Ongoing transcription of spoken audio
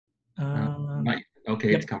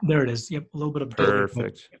Okay, Yep, it's coming. there it is. Yep, a little bit of delay, but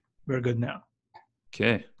Perfect. we're good now.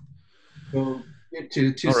 Okay. So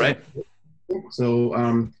two All seconds. right. So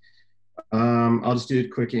I'll just do a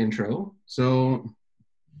quick intro. So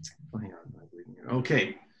hang on.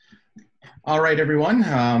 Okay. All right,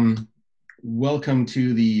 everyone. Welcome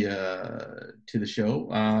to the show.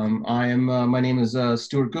 My name is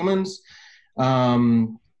Stuart Goomans,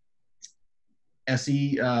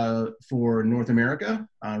 SE for North America.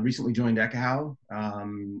 Recently joined Ekahau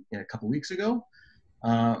a couple weeks ago.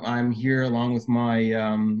 I'm here along with my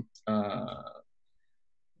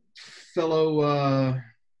fellow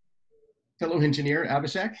engineer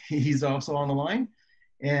Abhishek. He's also on the line,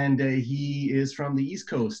 and he is from the East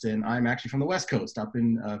Coast, and I'm actually from the West Coast, up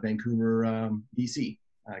in Vancouver, BC,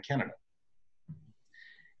 Canada.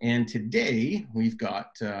 And today we've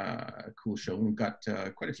got a cool show. We've got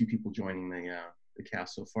quite a few people joining the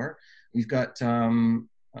cast so far. We've got a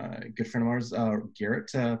good friend of ours,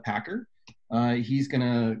 Garrett Packer. He's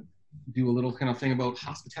gonna do a little kind of thing about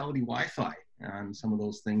hospitality Wi-Fi and some of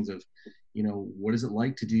those things of, what is it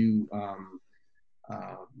like to do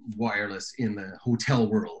wireless in the hotel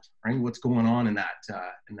world, right? What's going on in that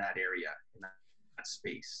area, in that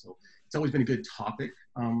space. So it's always been a good topic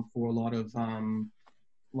for a lot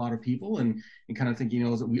of people, and kind of thinking,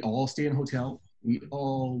 is that we all stay in a hotel, we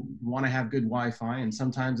all want to have good Wi-Fi, and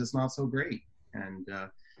sometimes it's not so great, and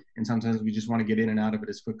sometimes we just want to get in and out of it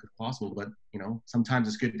as quick as possible. But sometimes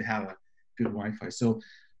it's good to have a good Wi-Fi. So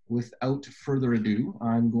without further ado,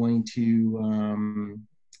 I'm going to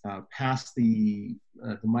pass the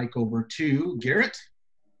mic over to Garrett.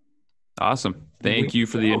 Awesome. Thank you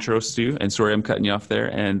for the intro, Stu. And sorry, I'm cutting you off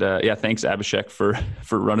there. And yeah, thanks Abhishek for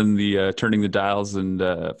running turning the dials and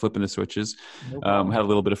flipping the switches. No had a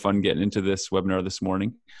little bit of fun getting into this webinar this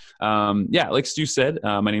morning. Yeah, like Stu said,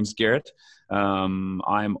 my name's Garrett.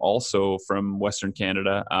 I'm also from Western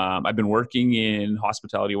Canada. I've been working in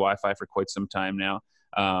hospitality Wi-Fi for quite some time now.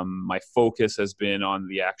 My focus has been on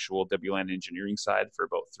the actual WLAN engineering side for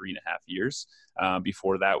about 3.5 years.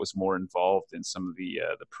 Before that was more involved in some of the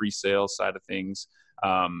pre-sale side of things,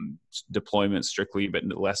 deployment strictly, but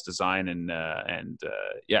less design. And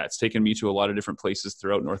yeah, it's taken me to a lot of different places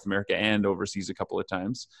throughout North America and overseas a couple of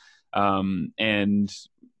times. And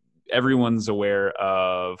everyone's aware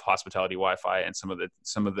of hospitality Wi-Fi and some of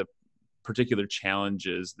the particular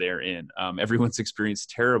challenges therein. Everyone's experienced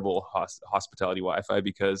terrible hospitality Wi-Fi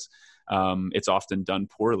because it's often done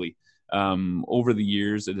poorly. Over the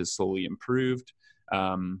years, it has slowly improved,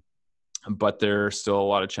 but there are still a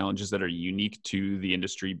lot of challenges that are unique to the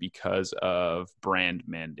industry because of brand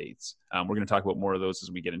mandates. We're going to talk about more of those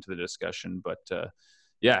as we get into the discussion, but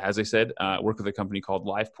yeah, as I said, work with a company called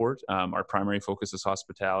LivePort. Our primary focus is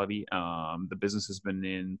hospitality. The business has been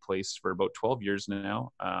in place for about 12 years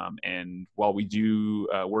now. And while we do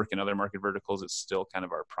work in other market verticals, it's still kind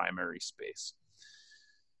of our primary space.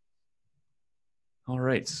 All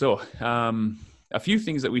right, so a few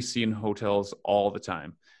things that we see in hotels all the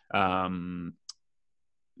time.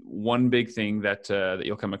 One big thing that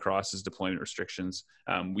you'll come across is deployment restrictions.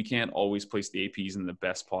 We can't always place the APs in the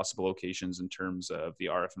best possible locations in terms of the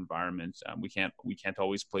RF environment. We can't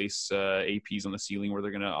always place APs on the ceiling where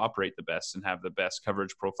they're going to operate the best and have the best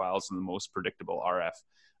coverage profiles and the most predictable RF.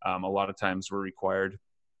 A lot of times we're required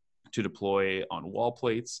to deploy on wall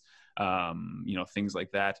plates, things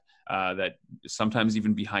like that, that sometimes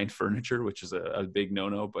even behind furniture, which is a big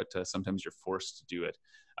no-no, but sometimes you're forced to do it.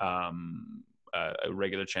 A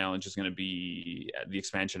regular challenge is going to be the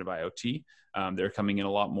expansion of IoT. They're coming in a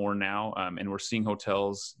lot more now, and we're seeing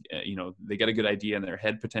hotels, they get a good idea in their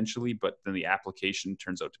head potentially, but then the application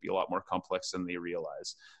turns out to be a lot more complex than they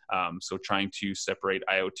realize. So trying to separate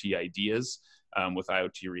IoT ideas with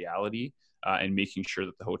IoT reality, and making sure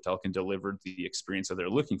that the hotel can deliver the experience that they're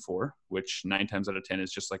looking for, which 9 times out of 10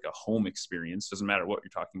 is just like a home experience. Doesn't matter what you're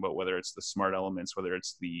talking about, whether it's the smart elements, whether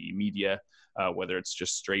it's the media, whether it's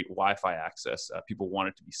just straight Wi-Fi access. People want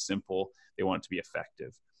it to be simple. They want it to be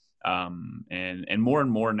effective. And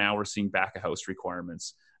more now we're seeing back of house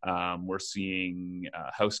requirements. We're seeing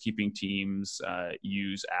housekeeping teams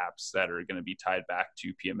use apps that are going to be tied back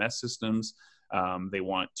to PMS systems. They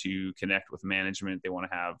want to connect with management. They want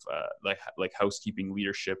to have like housekeeping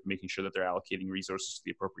leadership, making sure that they're allocating resources to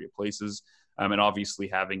the appropriate places. And obviously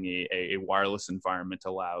having a wireless environment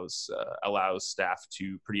allows staff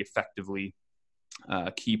to pretty effectively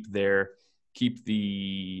keep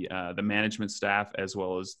the management staff as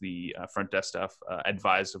well as the front desk staff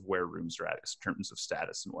advised of where rooms are at in terms of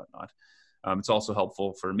status and whatnot. It's also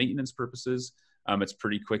helpful for maintenance purposes. It's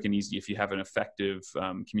pretty quick and easy if you have an effective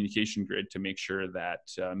communication grid to make sure that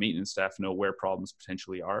maintenance staff know where problems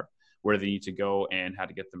potentially are. where they need to go and how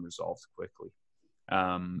to get them resolved quickly.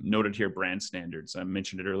 Noted here brand standards. I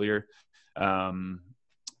mentioned it earlier.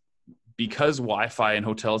 Because Wi-Fi in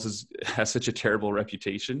hotels has such a terrible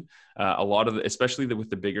reputation, a lot of, especially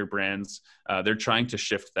with the bigger brands, they're trying to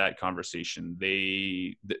shift that conversation.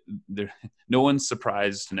 No one's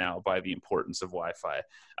surprised now by the importance of Wi-Fi.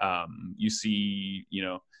 You see,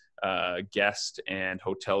 guest and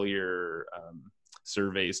hotelier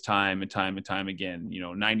surveys time and time again.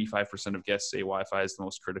 95% of guests say Wi-Fi is the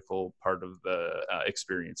most critical part of the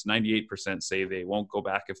experience. 98% say they won't go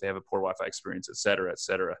back if they have a poor Wi-Fi experience, et cetera, et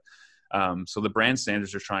cetera. So the brand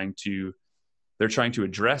standards are trying to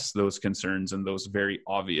address those concerns and those very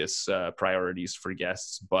obvious priorities for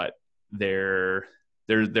guests, but there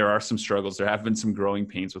are some struggles. There have been some growing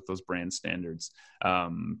pains with those brand standards.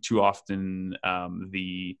 Too often,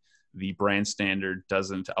 the brand standard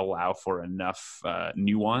doesn't allow for enough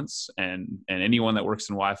nuance, and anyone that works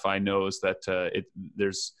in Wi-Fi knows that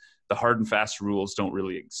there's the hard and fast rules don't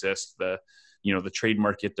really exist. The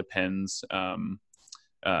trademark it depends.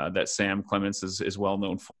 That Sam Clements is well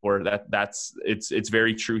known for. It's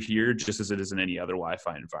very true here, just as it is in any other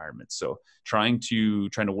Wi-Fi environment. So trying to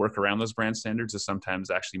work around those brand standards is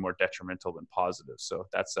sometimes actually more detrimental than positive. So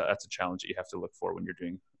that's a challenge that you have to look for when you're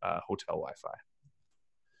doing hotel Wi-Fi.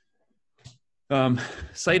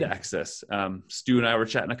 Site access. Stu and I were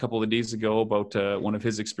chatting a couple of days ago about one of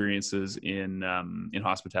his experiences in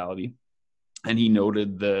hospitality, and he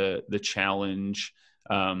noted the challenge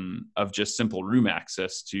of just simple room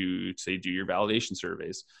access to, say, do your validation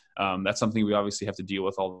surveys. That's something we obviously have to deal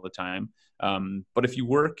with all the time. But if you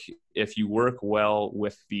work well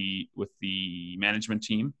with the management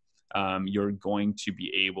team, you're going to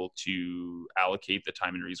be able to allocate the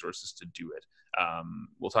time and resources to do it.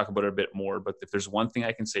 We'll talk about it a bit more, but if there's one thing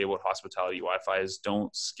I can say about hospitality Wi-Fi is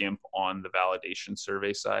don't skimp on the validation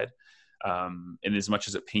survey side. And as much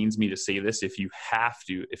as it pains me to say this, if you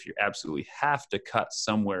absolutely have to cut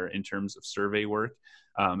somewhere in terms of survey work,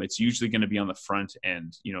 it's usually going to be on the front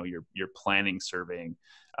end. You're planning surveying.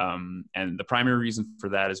 And the primary reason for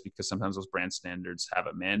that is because sometimes those brand standards have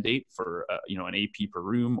a mandate for, an AP per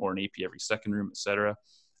room or an AP every second room, et cetera.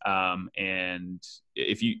 And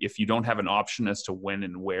if you don't have an option as to when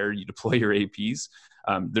and where you deploy your APs,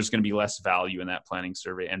 there's going to be less value in that planning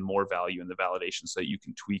survey and more value in the validation, so that you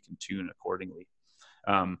can tweak and tune accordingly.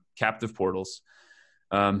 Captive portals,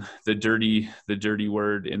 the dirty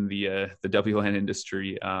word in the WLAN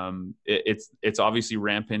industry. It's obviously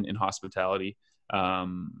rampant in hospitality.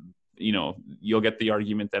 You'll get the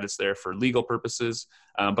argument that it's there for legal purposes,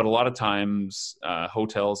 but a lot of times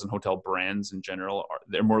hotels and hotel brands in general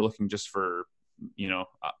they're more looking just for,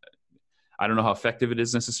 I don't know how effective it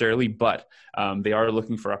is necessarily, but they are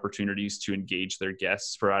looking for opportunities to engage their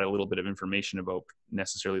guests, provide a little bit of information about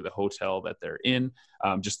necessarily the hotel that they're in,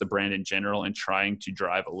 just the brand in general, and trying to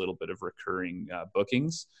drive a little bit of recurring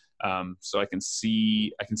bookings. So I can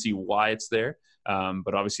see why it's there.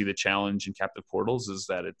 But obviously the challenge in captive portals is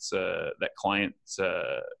that it's that client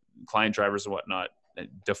drivers and whatnot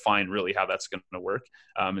define really how that's going to work.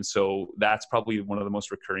 And so that's probably one of the most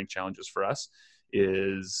recurring challenges for us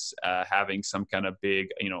is having some kind of big,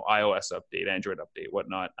 iOS update, Android update,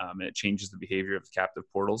 whatnot. And it changes the behavior of the captive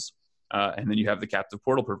portals. And then you have the captive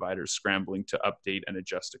portal providers scrambling to update and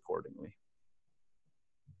adjust accordingly.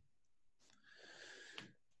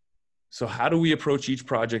 So how do we approach each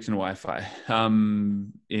project in Wi-Fi?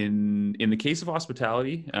 In the case of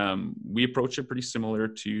hospitality, we approach it pretty similar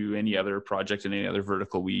to any other project in any other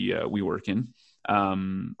vertical we work in.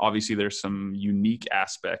 Obviously, there's some unique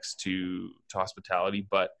aspects to hospitality,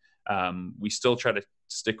 but we still try to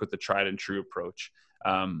stick with the tried and true approach.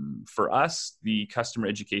 For us, the customer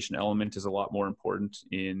education element is a lot more important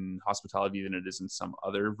in hospitality than it is in some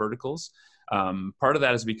other verticals. Part of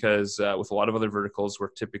that is because with a lot of other verticals, we're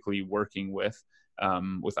typically working with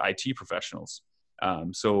IT professionals.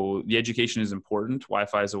 So the education is important.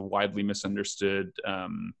 Wi-Fi is a widely misunderstood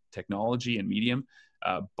technology and medium,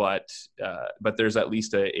 but there's at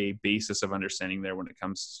least a basis of understanding there when it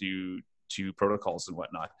comes to protocols and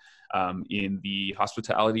whatnot. In the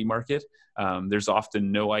hospitality market, there's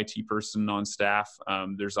often no IT person on staff.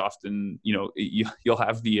 There's often, you'll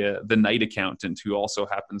have the night accountant who also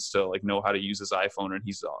happens to know how to use his iPhone, and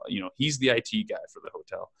he's the IT guy for the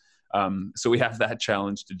hotel. So we have that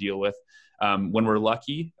challenge to deal with. When we're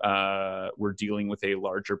lucky, we're dealing with a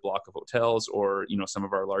larger block of hotels or, some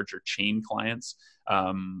of our larger chain clients.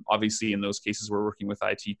 Obviously, in those cases, we're working with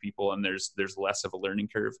IT people, and there's less of a learning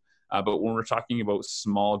curve. But when we're talking about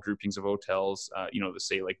small groupings of hotels,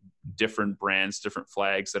 say different brands, different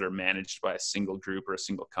flags that are managed by a single group or a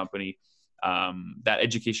single company, that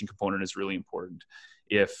education component is really important.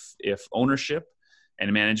 If ownership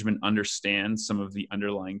and management understand some of the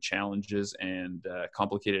underlying challenges and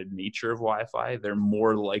complicated nature of Wi-Fi, they're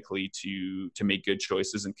more likely to make good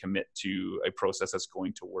choices and commit to a process that's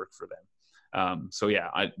going to work for them. So yeah,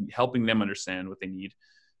 helping them understand what they need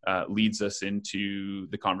leads us into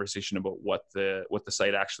the conversation about what the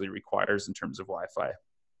site actually requires in terms of Wi-Fi.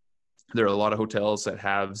 There are a lot of hotels that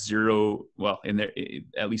have zero, well, in their,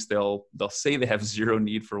 at least they'll say they have zero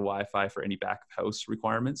need for Wi-Fi for any back of house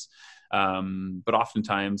requirements. But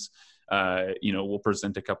oftentimes, we'll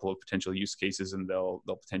present a couple of potential use cases, and they'll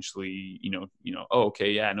potentially, oh,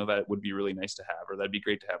 okay, yeah, I know that would be really nice to have, or that'd be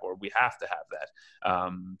great to have, or we have to have that.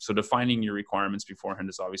 So defining your requirements beforehand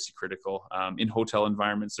is obviously critical. In hotel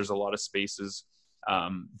environments, there's a lot of spaces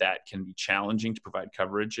that can be challenging to provide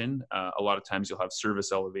coverage in. A lot of times you'll have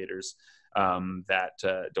service elevators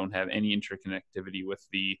that don't have any interconnectivity with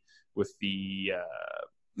the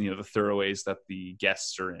the thoroughways that the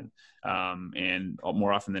guests are in, and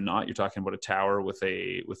more often than not, you're talking about a tower with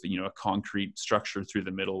a concrete structure through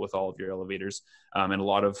the middle with all of your elevators, and a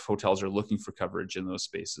lot of hotels are looking for coverage in those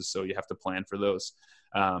spaces, so you have to plan for those.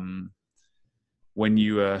 When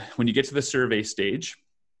you get to the survey stage,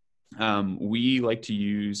 we like to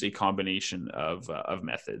use a combination of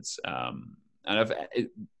methods, and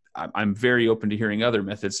I'm very open to hearing other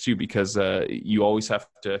methods too, because you always have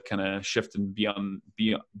to kind of shift and be on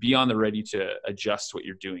the ready to adjust what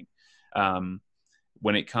you're doing.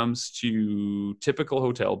 When it comes to typical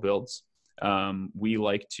hotel builds, we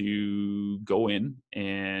like to go in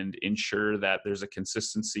and ensure that there's a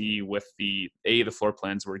consistency with the floor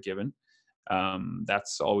plans we're given.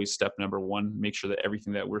 That's always step number one. Make sure that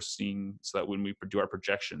everything that we're seeing, so that when we do our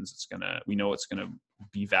projections, we know it's gonna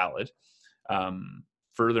be valid.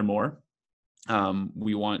 Furthermore,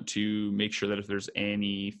 we want to make sure that if there's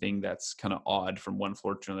anything that's kind of odd from one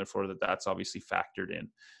floor to another floor, that's obviously factored in.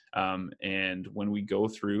 And when we go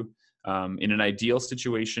through, in an ideal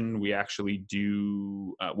situation, we actually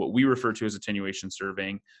do what we refer to as attenuation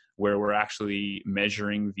surveying, where we're actually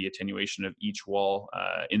measuring the attenuation of each wall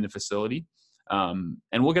in the facility. And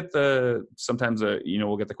we'll get sometimes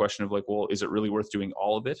we'll get the question of like, well, is it really worth doing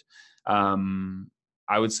all of it?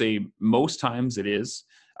 I would say most times it is.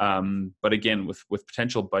 But again, with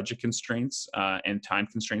potential budget constraints and time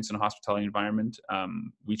constraints in a hospitality environment,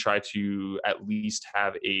 we try to at least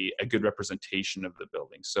have a good representation of the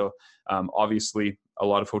building. So obviously, a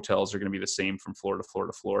lot of hotels are going to be the same from floor to floor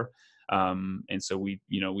to floor. And so we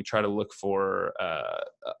try to look for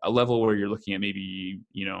a level where you're looking at maybe,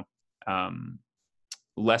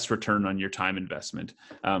 less return on your time investment.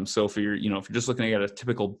 So if you're just looking at a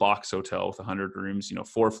typical box hotel with 100 rooms,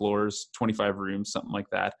 4 floors, 25 rooms, something like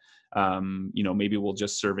that, maybe we'll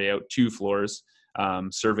just survey out 2 floors,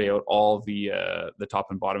 survey out all the top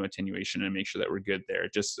and bottom attenuation, and make sure that we're good there.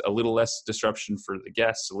 Just a little less disruption for the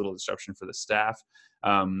guests, a little disruption for the staff.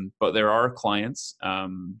 But there are clients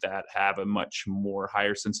that have a much more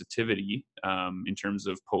higher sensitivity in terms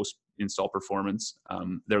of post-install performance.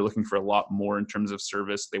 They're looking for a lot more in terms of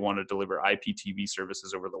service. They want to deliver IPTV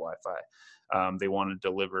services over the Wi-Fi. They want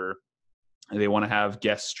to have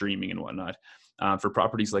guest streaming and whatnot. For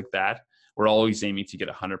properties like that, we're always aiming to get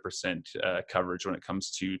 100% coverage when it comes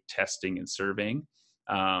to testing and surveying.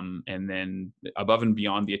 And then above and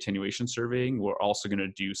beyond the attenuation surveying, we're also going to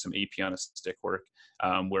do some AP on a stick work,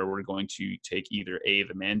 where we're going to take either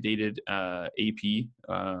the mandated AP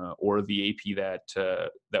or the AP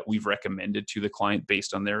that we've recommended to the client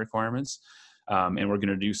based on their requirements. And we're going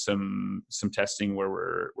to do some testing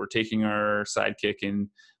where we're taking our Sidekick and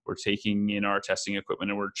we're taking in our testing equipment,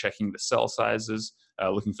 and we're checking the cell sizes,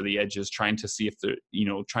 looking for the edges, trying to see if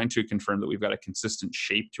trying to confirm that we've got a consistent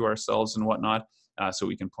shape to ourselves and whatnot, so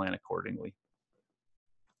we can plan accordingly.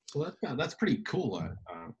 So that's pretty cool,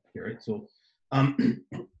 Garrett. So, I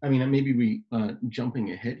mean, maybe we jumping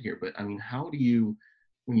ahead here, but I mean, how do you,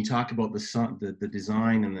 when you talk about the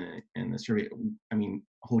design and the survey? I mean,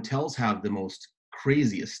 hotels have the most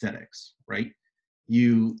crazy aesthetics, right?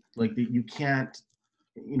 You can't,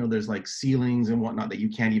 there's like ceilings and whatnot that you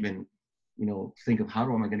can't even, think of how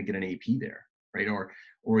am I going to get an AP there, right?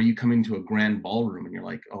 Or you come into a grand ballroom and you're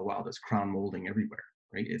like, oh wow, there's crown molding everywhere,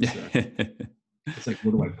 right? It's it's like,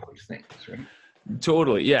 where do I put things, right?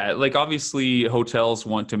 Totally. Yeah. Like obviously hotels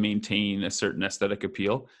want to maintain a certain aesthetic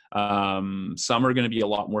appeal. Some are going to be a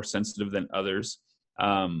lot more sensitive than others.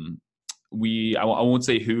 I won't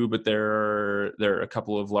say who, but there are a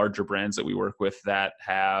couple of larger brands that we work with that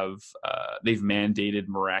have, they've mandated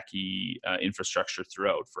Meraki infrastructure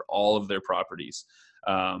throughout for all of their properties.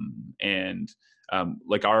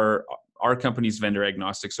 Like our our company's vendor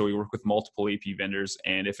agnostic, so we work with multiple AP vendors.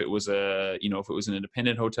 And if it was if it was an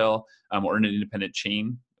independent hotel or an independent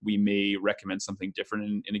chain, we may recommend something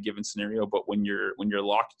different in a given scenario. But when you're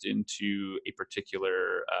locked into a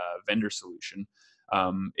particular vendor solution,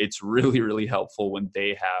 it's really, really helpful when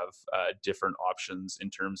they have different options in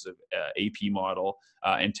terms of AP model,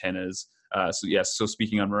 antennas. So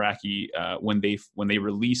speaking on Meraki, when they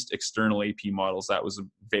released external AP models, that was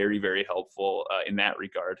very, very helpful in that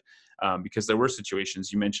regard, because there were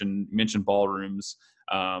situations you mentioned ballrooms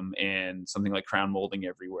and something like crown molding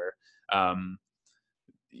everywhere.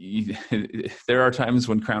 There are times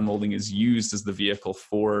when crown molding is used as the vehicle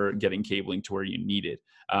for getting cabling to where you need it.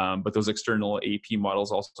 But those external AP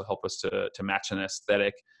models also help us to match an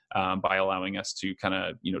aesthetic by allowing us to kind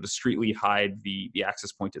of discreetly hide the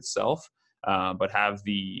access point itself, but have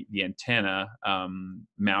the antenna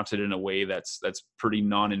mounted in a way that's pretty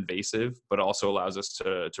non-invasive, but also allows us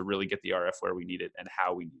to really get the RF where we need it and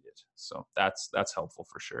how we need it. So that's helpful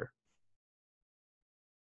for sure.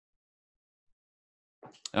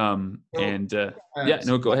 So,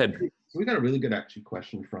 Go ahead. So we got a really good actually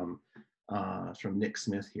question from Nick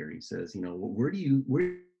Smith here. He says, where do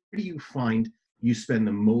you find you spend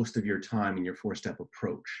the most of your time in your 4-step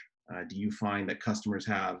approach? Do you find that customers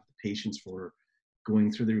have patience for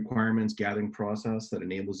going through the requirements gathering process that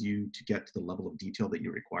enables you to get to the level of detail that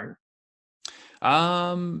you require?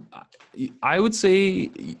 I would say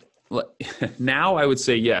now I would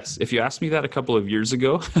say yes. If you asked me that a couple of years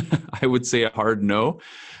ago, I would say a hard no.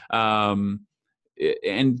 And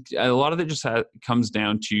a lot of it just comes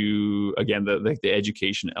down to, again, the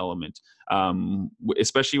education element,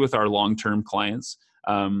 especially with our long-term clients.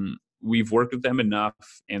 We've worked with them enough,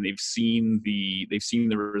 and they've seen the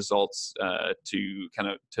results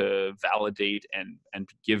to validate and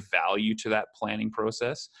give value to that planning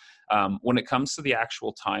process. When it comes to the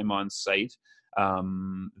actual time on site,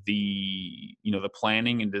 the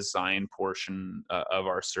planning and design portion of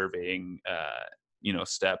our surveying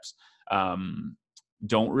steps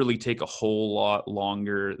don't really take a whole lot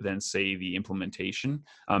longer than, say, the implementation.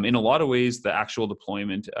 In a lot of ways, the actual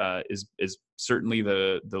deployment is certainly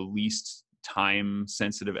the least time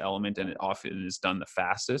sensitive element, and it often is done the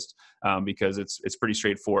fastest because it's pretty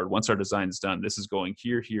straightforward. Once our design is done, this is going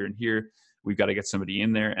here, here, and here. We've got to get somebody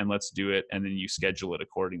in there, and let's do it, and then you schedule it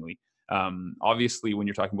accordingly. Obviously, when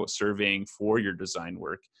you're talking about surveying for your design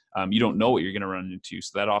work, you don't know what you're going to run into,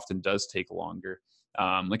 so that often does take longer.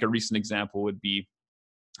 Like a recent example would be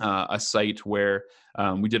a site where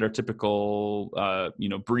we did our typical,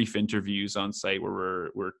 brief interviews on site where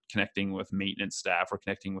we're connecting with maintenance staff, we're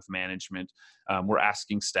connecting with management, we're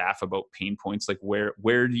asking staff about pain points, like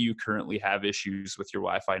where do you currently have issues with your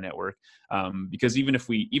Wi-Fi network? Because even if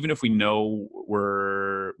we know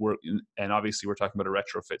and obviously we're talking about a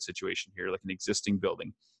retrofit situation here, like an existing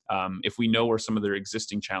building. If we know where some of their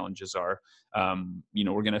existing challenges are,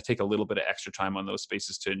 we're going to take a little bit of extra time on those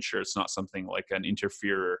spaces to ensure it's not something like an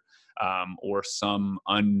interferer or some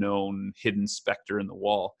unknown hidden specter in the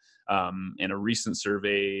wall. In a recent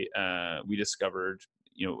survey, we discovered,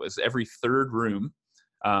 as every third room,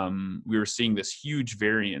 we were seeing this huge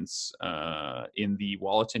variance in the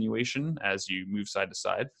wall attenuation as you move side to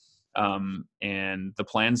side. And the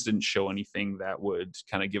plans didn't show anything that would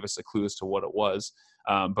kind of give us a clue as to what it was.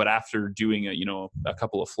 But after doing a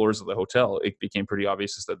couple of floors of the hotel, it became pretty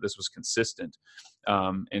obvious that this was consistent.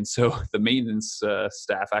 And so the maintenance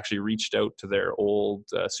staff actually reached out to their old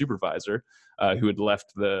supervisor, who had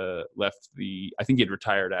left the. I think he had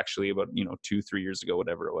retired actually about 2-3 years ago,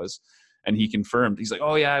 whatever it was. And he confirmed. He's like,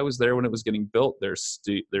 "Oh yeah, I was there when it was getting built. There's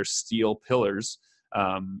steel pillars."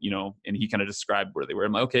 And he kind of described where they were.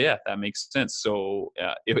 I'm like, okay, yeah, that makes sense. So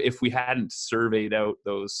if we hadn't surveyed out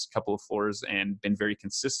those couple of floors and been very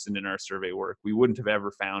consistent in our survey work, we wouldn't have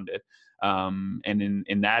ever found it. And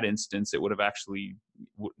in that instance, it would have actually,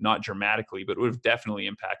 not dramatically, but it would have definitely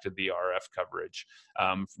impacted the RF coverage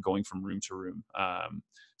going from room to room.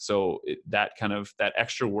 So that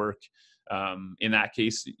extra work, in that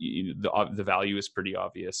case, the value is pretty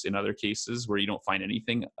obvious. In other cases where you don't find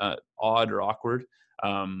anything odd or awkward,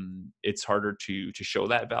 it's harder to show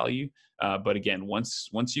that value. But again, once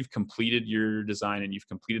you've completed your design and you've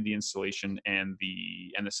completed the installation and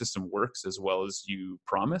the system works as well as you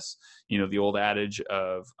promise, the old adage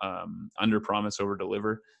of under promise, over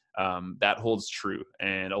deliver, that holds true.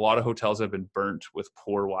 And a lot of hotels have been burnt with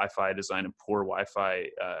poor Wi-Fi design and poor Wi-Fi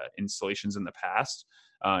installations in the past.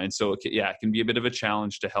 And so, it can be a bit of a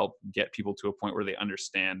challenge to help get people to a point where they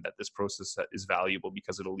understand that this process is valuable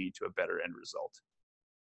because it'll lead to a better end result.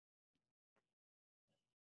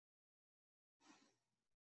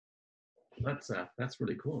 That's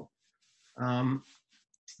really cool. Um,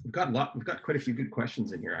 we've got quite a few good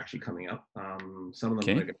questions in here actually coming up. Some of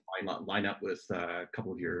them are Okay. going to line up with a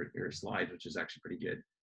couple of your slides, which is actually pretty good.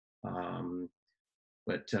 Um,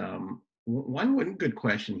 one good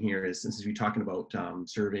question here is, since we're talking about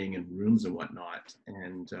surveying and rooms and whatnot,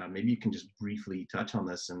 and maybe you can just briefly touch on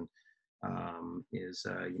this, and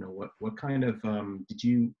what kind of did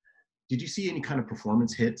you see any kind of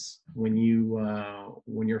performance hits when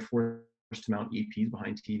you're forced to mount EPs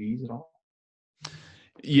behind TVs at all?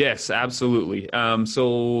 Yes, absolutely.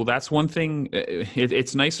 So that's one thing.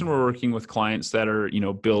 It's nice when we're working with clients that are,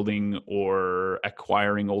 building or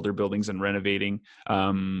acquiring older buildings and renovating.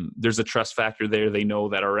 There's a trust factor there. They know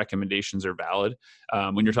that our recommendations are valid.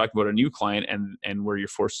 When you're talking about a new client and where you're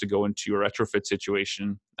forced to go into a retrofit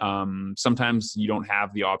situation, sometimes you don't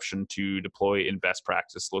have the option to deploy in best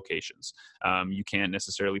practice locations. You can't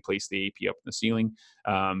necessarily place the AP up in the ceiling.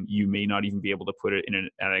 You may not even be able to put it in an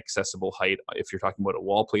accessible height if you're talking about a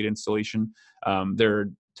wall plate installation. There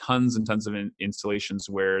are tons and tons of installations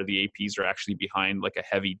where the APs are actually behind like a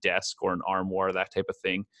heavy desk or an armoire, that type of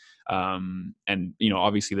thing. And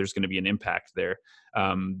obviously there's going to be an impact there.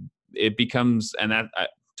 It becomes, and that I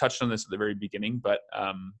touched on this at the very beginning, but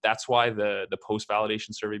that's why the post validation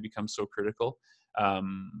survey becomes so critical.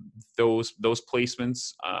 Those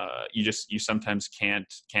placements, you sometimes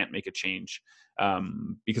can't make a change.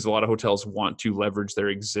 Because a lot of hotels want to leverage their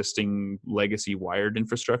existing legacy wired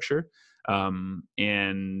infrastructure.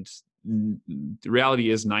 And the reality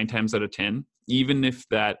is 9 times out of 10, even if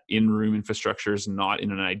that in-room infrastructure is not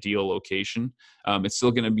in an ideal location, it's still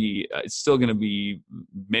going to be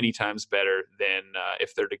many times better than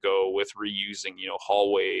if they're to go with reusing,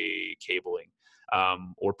 hallway cabling.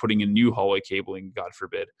 Or putting in new hallway cabling, God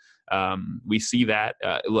forbid. We see that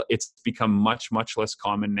it's become much, much less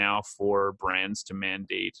common now for brands to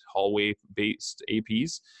mandate hallway-based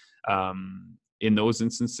APs. In those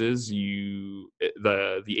instances, the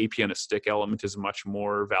AP on a stick element is much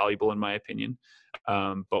more valuable, in my opinion.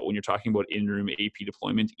 But when you're talking about in-room AP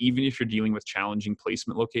deployment, even if you're dealing with challenging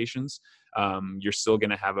placement locations, you're still going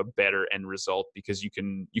to have a better end result, because you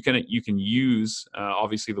can use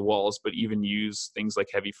obviously the walls, but even use things like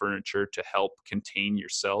heavy furniture to help contain your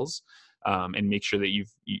cells. And make sure that you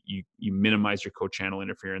minimize your co-channel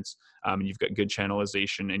interference, and you've got good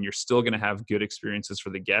channelization, and you're still going to have good experiences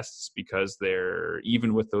for the guests, because they're,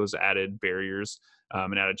 even with those added barriers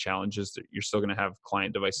and added challenges, that you're still going to have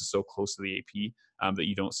client devices so close to the AP that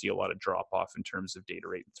you don't see a lot of drop off in terms of data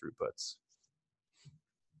rate and throughputs.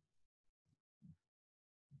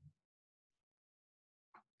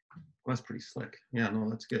 Well, that's pretty slick. Yeah, no,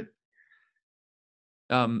 that's good.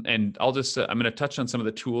 And I'll just, I'm going to touch on some of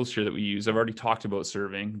the tools here that we use. I've already talked about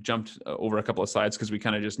surveying, jumped over a couple of slides because we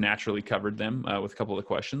kind of just naturally covered them with a couple of the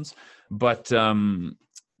questions. But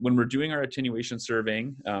when we're doing our attenuation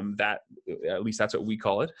surveying, that, at least that's what we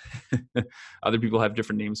call it. Other people have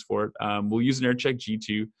different names for it. We'll use an AirCheck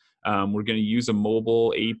G2. We're going to use a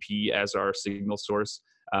mobile AP as our signal source.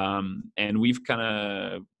 And we kind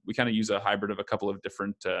of use a hybrid of a couple of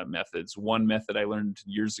different methods. One method I learned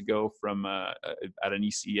years ago from at an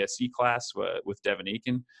ECSE class with Devin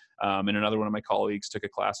Aiken, and another one of my colleagues took a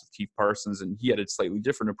class with Keith Parsons, and he had a slightly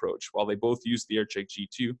different approach. While they both used the AirCheck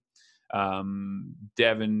G2,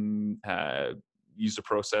 Devin used a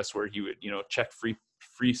process where he would check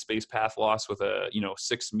free space path loss with a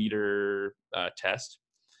 6 meter test.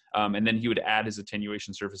 And then he would add his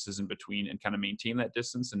attenuation surfaces in between and kind of maintain that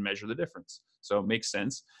distance and measure the difference. So it makes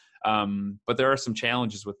sense. But there are some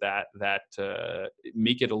challenges with that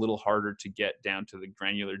make it a little harder to get down to the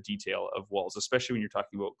granular detail of walls, especially when you're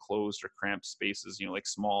talking about closed or cramped spaces, like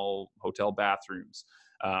small hotel bathrooms.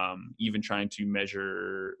 Even trying to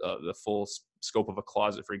measure the full scope of a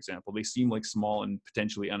closet, for example. They seem like small and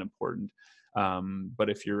potentially unimportant. But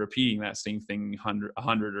if you're repeating that same thing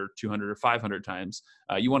 100 or 200 or 500 times,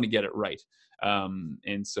 you want to get it right.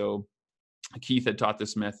 And so Keith had taught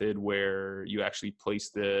this method where you actually place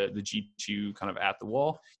the G2 kind of at the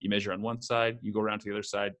wall. You measure on one side, you go around to the other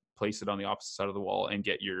side, place it on the opposite side of the wall, and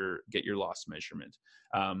get your loss measurement.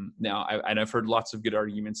 Now, I've heard lots of good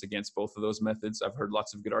arguments against both of those methods. I've heard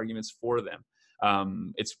lots of good arguments for them.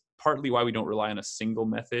 It's partly why we don't rely on a single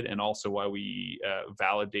method, and also why we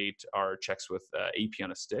validate our checks with AP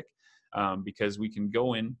on a stick, because we can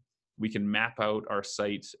go in, we can map out our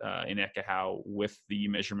site in Ekahau with the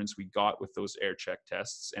measurements we got with those AirCheck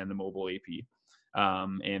tests and the mobile AP.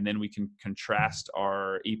 And then we can contrast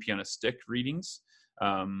our AP on a stick readings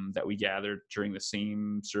that we gathered during the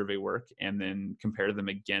same survey work, and then compare them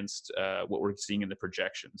against what we're seeing in the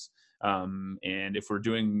projections. And if we're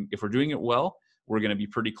doing it well, we're going to be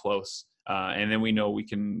pretty close. And then we know we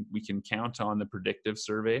can count on the predictive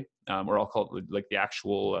survey, or I'll call it like the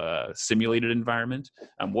actual simulated environment.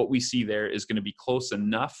 What we see there is going to be close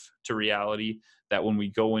enough to reality that when we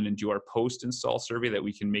go in and do our post-install survey, that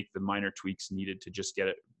we can make the minor tweaks needed to just get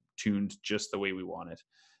it tuned just the way we want it.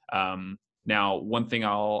 Now, one thing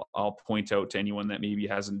I'll point out to anyone that maybe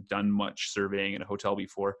hasn't done much surveying in a hotel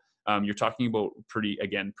before, you're talking about pretty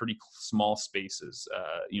small spaces.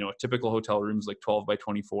 A typical hotel room is like 12 by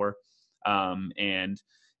 24. And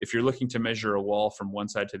if you're looking to measure a wall from one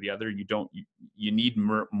side to the other, you need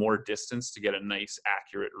more distance to get a nice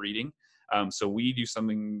accurate reading. So we do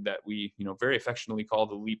something that we very affectionately call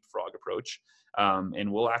the leapfrog approach.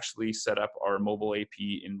 And we'll actually set up our mobile AP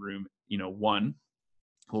in room 1.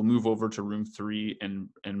 We'll move over to room 3 and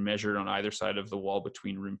measure on either side of the wall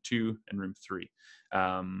between room 2 and room 3.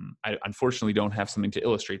 I unfortunately don't have something to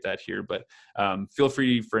illustrate that here, but feel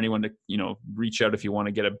free for anyone to reach out if you want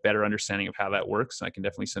to get a better understanding of how that works. I can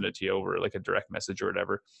definitely send it to you over like a direct message or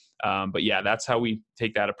whatever. But yeah, that's how we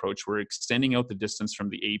take that approach. We're extending out the distance from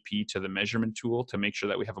the AP to the measurement tool to make sure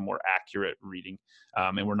that we have a more accurate reading,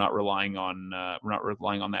 and we're not relying on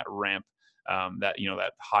that ramp.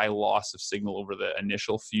 That high loss of signal over the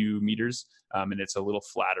initial few meters, and it's a little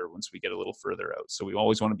flatter once we get a little further out. So we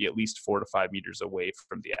always want to be at least 4 to 5 meters away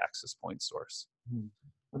from the access point source.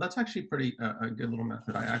 Well, that's actually pretty a good little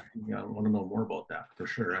method. I actually want to know more about that for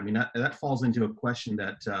sure. I mean, that falls into a question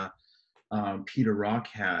that Peter Rock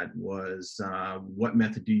had was, what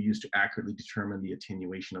method do you use to accurately determine the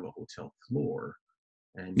attenuation of a hotel floor?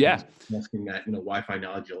 And yeah, asking that, Wi-Fi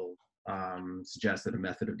knowledge will suggests that a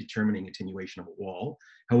method of determining attenuation of a wall.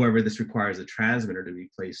 However, this requires a transmitter to be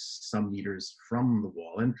placed some meters from the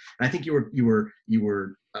wall. And I think you were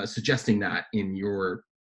suggesting that in the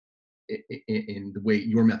way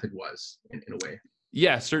your method was in a way.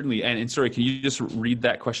 Yeah, certainly. And sorry, can you just read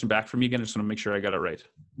that question back for me again? I just want to make sure I got it right.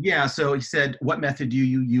 Yeah. So he said, what method do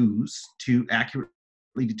you use to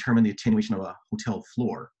accurately determine the attenuation of a hotel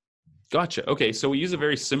floor? Gotcha. Okay, so we use a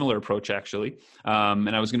very similar approach actually,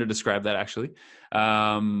 and I was going to describe that actually.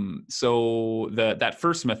 So that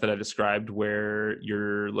first method I described, where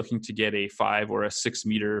you're looking to get a 5 or a 6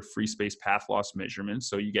 meter free space path loss measurement,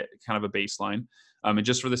 so you get kind of a baseline. And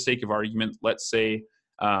just for the sake of argument, let's say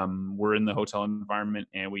we're in the hotel environment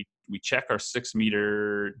and we check our 6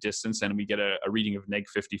 meter distance and we get a reading of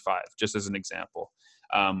 -55, just as an example.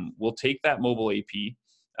 We'll take that mobile AP.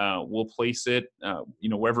 We'll place it,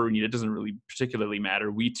 wherever we need. It doesn't really particularly matter.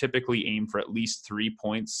 We typically aim for at least 3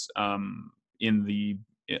 points per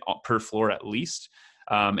floor at least.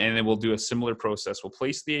 And then we'll do a similar process. We'll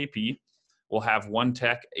place the AP. We'll have one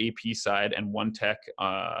tech AP side and one tech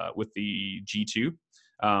with the G2.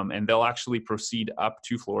 And they'll actually proceed up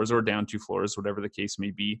 2 floors or down 2 floors, whatever the case may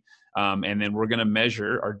be. And then we're going to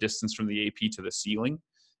measure our distance from the AP to the ceiling,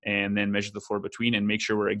 and then measure the floor between and make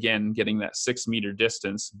sure we're again getting that 6 meter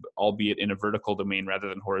distance, albeit in a vertical domain rather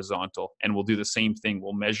than horizontal. And we'll do the same thing.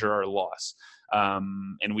 We'll measure our loss.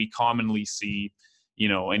 And we commonly see,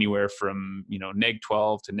 anywhere from,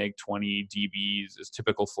 -12 to -20 dBs is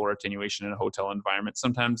typical floor attenuation in a hotel environment.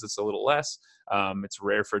 Sometimes it's a little less. It's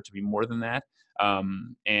rare for it to be more than that.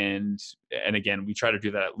 And again, we try to do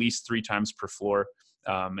that at least 3 times per floor.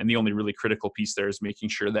 And the only really critical piece there is making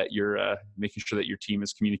sure that your team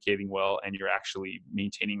is communicating well and you're actually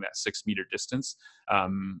maintaining that 6 meter distance.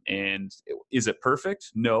 And is it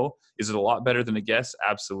perfect? No. Is it a lot better than a guess?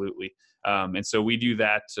 Absolutely. And so we do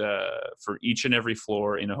that for each and every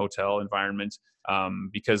floor in a hotel environment,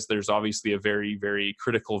 because there's obviously a very, very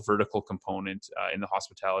critical vertical component in the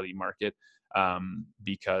hospitality market.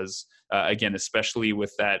 Because again, especially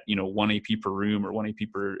with that, 1 AP per room or 1 AP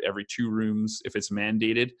per every 2 rooms, if it's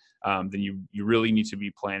mandated, then you really need to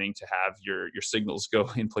be planning to have your signals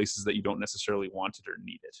go in places that you don't necessarily want it or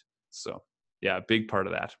need it. So yeah, a big part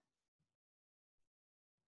of that.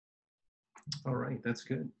 All right, that's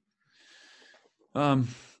good.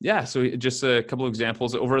 Yeah, so just a couple of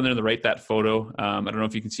examples over there on the right, that photo. I don't know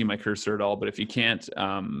if you can see my cursor at all, but if you can't,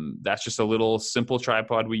 that's just a little simple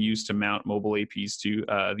tripod we use to mount mobile APs to.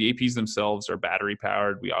 The APs themselves are battery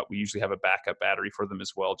powered. We usually have a backup battery for them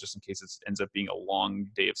as well, just in case it ends up being a long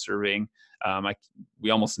day of surveying. We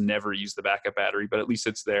almost never use the backup battery, but at least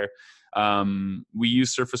it's there. We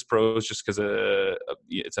use Surface Pros just because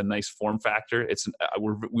it's a nice form factor.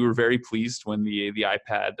 We were very pleased when the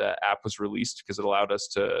iPad app was released, because it allowed us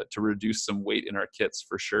to reduce some weight in our kits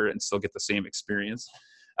for sure and still get the same experience.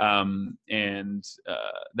 And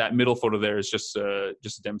that middle photo there is just a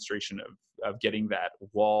demonstration of getting that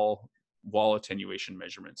wall attenuation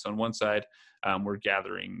measurement. So on one side, we're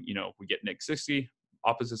gathering, we get -60.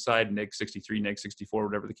 opposite side, neg 63, neg 64,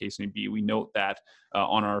 whatever the case may be. We note that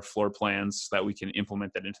on our floor plans so that we can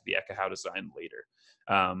implement that into the Ekahau design later.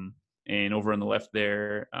 And over on the left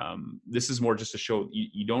there, this is more just to show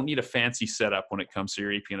you don't need a fancy setup when it comes to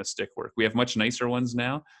your AP on a stick work. We have much nicer ones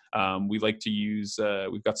now. We like to use,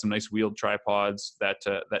 we've got some nice wheeled tripods that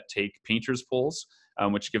take painter's poles,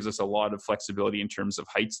 which gives us a lot of flexibility in terms of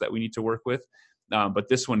heights that we need to work with. But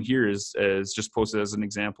this one here is just posted as an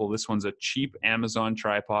example. This one's a cheap Amazon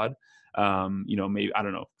tripod, maybe, I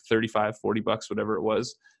don't know, 35, 40 bucks, whatever it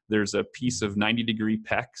was. There's a piece of 90-degree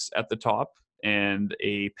PEX at the top and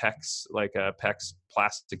a PEX, like a PEX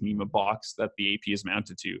plastic NEMA box that the AP is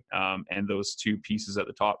mounted to. And those two pieces at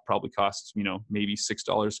the top probably cost, maybe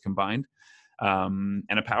 $6 combined, and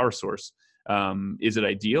a power source. Is it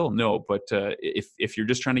ideal? No, but if you're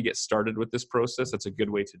just trying to get started with this process, that's a good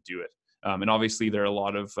way to do it. And obviously, there are a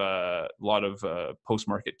lot of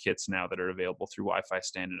post-market kits now that are available through Wi-Fi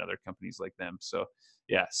Stand and other companies like them. So,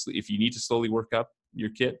 yeah, if you need to slowly work up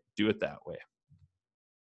your kit, do it that way.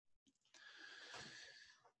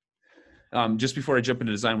 Just before I jump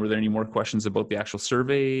into design, were there any more questions about the actual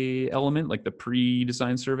survey element, like the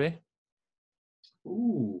pre-design survey?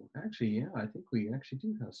 Ooh, actually, yeah, I think we actually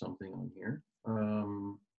do have something on here.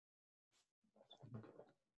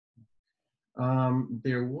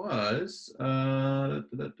 There was,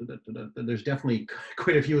 there's definitely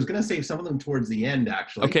quite a few. I was going to save some of them towards the end,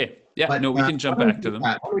 actually. Okay, yeah, but, no, we can jump back to them.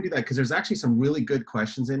 Why don't we do that? Because there's actually some really good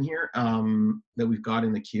questions in here that we've got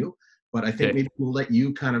in the queue. But I think maybe we'll let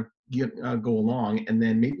you kind of go along, and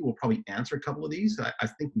then maybe we'll probably answer a couple of these. I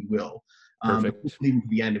think we will. Perfect. We'll leave them to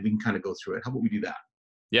the end, and we can kind of go through it. How about we do that?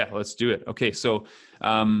 Yeah, let's do it. Okay, so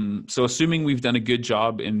assuming we've done a good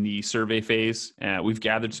job in the survey phase, we've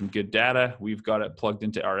gathered some good data, we've got it plugged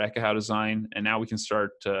into our Ekahau design, and now we can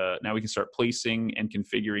start placing and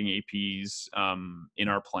configuring APs in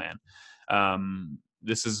our plan.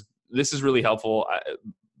 This is really helpful.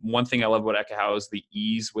 One thing I love about Ekahau is the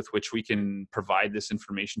ease with which we can provide this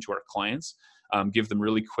information to our clients, give them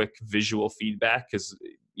really quick visual feedback, because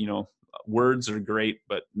words are great,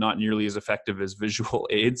 but not nearly as effective as visual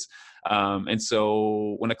aids. And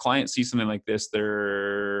so when a client sees something like this,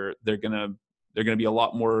 they're gonna be a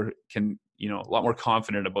lot more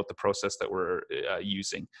confident about the process that we're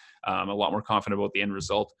using, a lot more confident about the end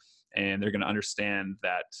result, and they're going to understand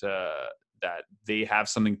that they have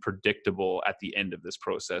something predictable at the end of this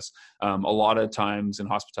process. A lot of times in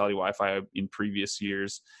hospitality Wi-Fi in previous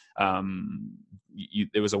years,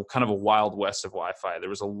 there was a kind of a wild west of Wi-Fi. There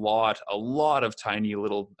was a lot of tiny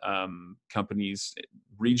little companies,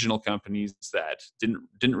 regional companies that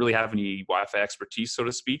didn't really have any Wi-Fi expertise, so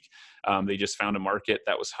to speak. They just found a market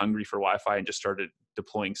that was hungry for Wi-Fi and just started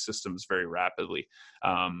deploying systems very rapidly.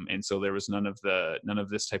 And so there was none of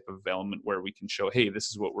this type of element where we can show, hey, this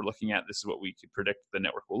is what we're looking at, this is what we could predict the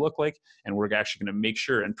network will look like, and we're actually going to make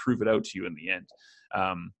sure and prove it out to you in the end.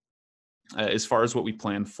 As far as what we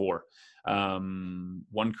plan for,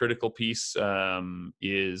 one critical piece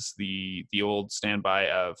is the old standby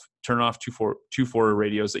of turn off 2.4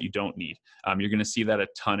 radios that you don't need. You're going to see that a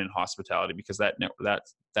ton in hospitality, because that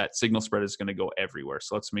signal spread is going to go everywhere.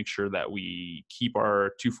 So let's make sure that we keep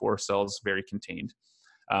our 2.4 cells very contained,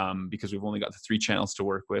 because we've only got the 3 channels to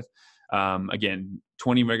work with. Again,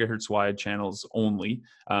 20 megahertz wide channels only,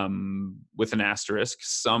 with an asterisk.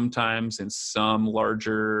 Sometimes in some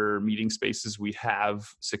larger meeting spaces, we have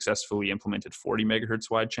successfully implemented 40 megahertz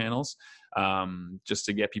wide channels, just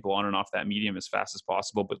to get people on and off that medium as fast as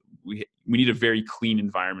possible. But we need a very clean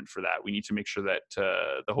environment for that. We need to make sure that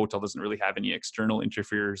the hotel doesn't really have any external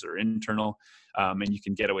interferers or internal, and you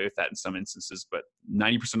can get away with that in some instances. But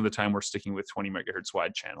 90% of the time, we're sticking with 20 megahertz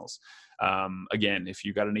wide channels. Again, if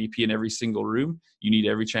you've got an AP in every single room, you need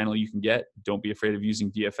every channel you can get. Don't be afraid of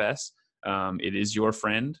using DFS. It is your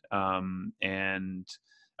friend. And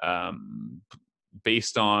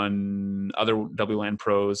based on other WLAN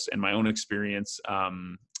pros and my own experience,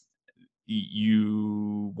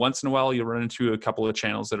 you once in a while you'll run into a couple of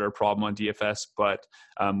channels that are a problem on DFS, but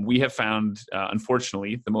we have found,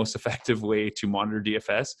 unfortunately, the most effective way to monitor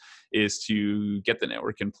DFS is to get the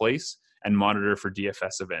network in place and monitor for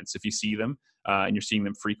DFS events. If you see them and you're seeing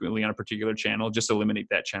them frequently on a particular channel, just eliminate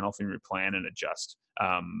that channel from your plan and adjust.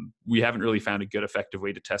 We haven't really found a good effective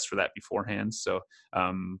way to test for that beforehand. So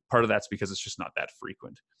part of that's because it's just not that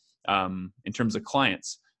frequent. In terms of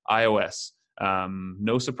clients, iOS,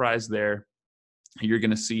 no surprise there. You're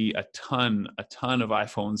going to see a ton of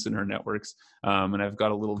iPhones in our networks. And I've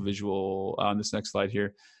got a little visual on this next slide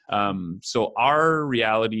here. So our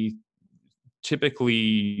reality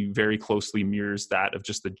typically very closely mirrors that of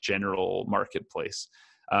just the general marketplace.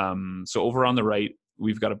 So over on the right,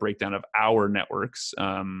 we've got a breakdown of our networks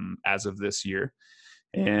as of this year,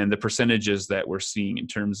 and the percentages that we're seeing in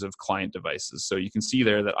terms of client devices. So you can see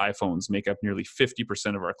there that iPhones make up nearly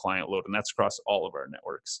 50% of our client load, and that's across all of our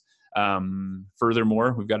networks.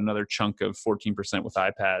 Furthermore, we've got another chunk of 14% with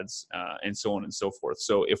iPads, and so on and so forth.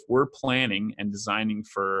 So if we're planning and designing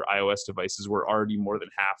for iOS devices, we're already more than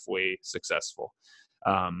halfway successful.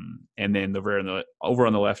 And then over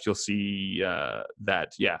on the left, you'll see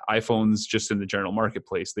that, iPhones just in the general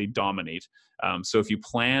marketplace, they dominate. So if you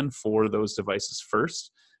plan for those devices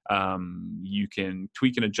first, you can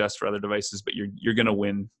tweak and adjust for other devices, but you're going to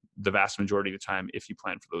win the vast majority of the time if you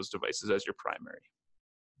plan for those devices as your primary.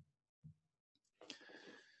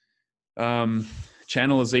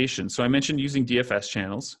 Channelization. So I mentioned using DFS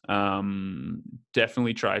channels.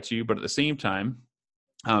 Definitely try to, but at the same time,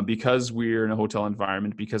 because we're in a hotel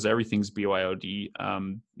environment, because everything's BYOD,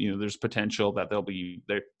 there's potential that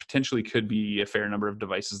there potentially could be a fair number of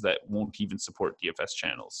devices that won't even support DFS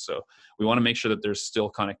channels. So we want to make sure that there's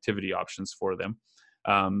still connectivity options for them.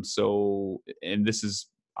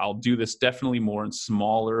 I'll do this definitely more in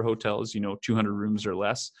smaller hotels, 200 rooms or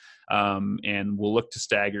less. And we'll look to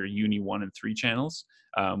stagger Uni 1 and 3 channels,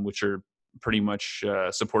 which are pretty much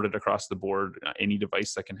supported across the board, any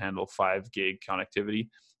device that can handle 5 gig connectivity,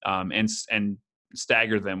 and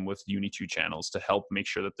stagger them with Uni 2 channels to help make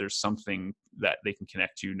sure that there's something that they can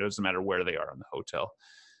connect to, no matter where they are in the hotel.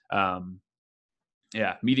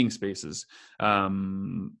 Meeting spaces. A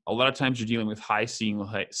lot of times you're dealing with high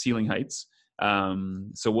ceiling heights.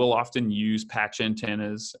 So we'll often use patch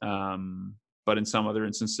antennas, but in some other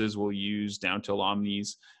instances we'll use down-tilt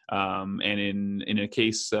omnis. And in a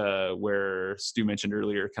case where Stu mentioned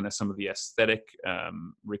earlier, kind of some of the aesthetic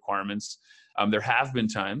requirements, there have been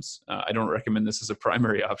times, I don't recommend this as a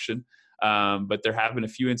primary option, but there have been a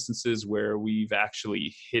few instances where we've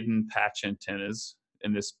actually hidden patch antennas,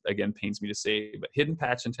 and this again pains me to say, but hidden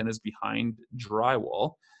patch antennas behind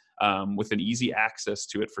drywall with an easy access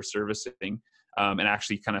to it for servicing, and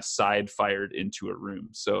actually kind of side fired into a room.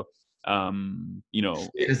 So, it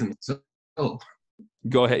isn't so.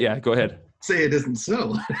 Go ahead. Yeah, go ahead. Say it isn't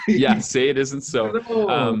so. Yeah, say it isn't so.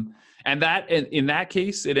 No. And that, in that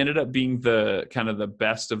case, it ended up being the kind of the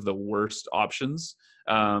best of the worst options,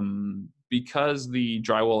 because the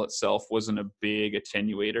drywall itself wasn't a big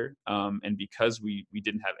attenuator, and because we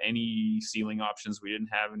didn't have any ceiling options, we didn't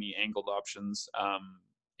have any angled options.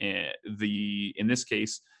 In this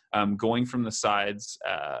case, going from the sides,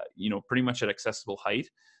 pretty much at accessible height,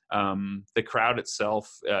 the crowd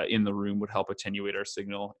itself in the room would help attenuate our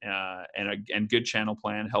signal, and good channel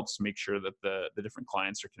plan helps make sure that the different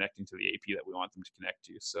clients are connecting to the AP that we want them to connect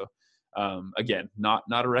to. So again, not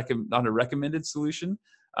a recommended solution,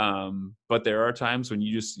 but there are times when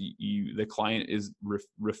the client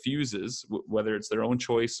refuses, whether it's their own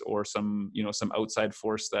choice or some outside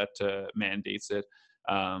force that mandates it.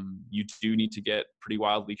 You do need to get pretty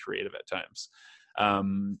wildly creative at times.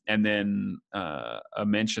 And then a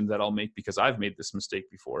mention that I'll make, because I've made this mistake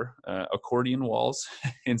before, accordion walls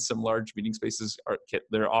in some large meeting spaces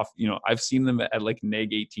they're off. I've seen them at like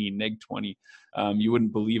neg 18, neg 20. You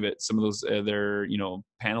wouldn't believe it. Some of those, they're,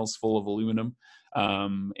 panels full of aluminum.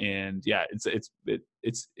 And yeah,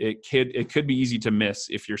 it could be easy to miss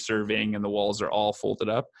if you're surveying and the walls are all folded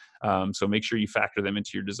up. So make sure you factor them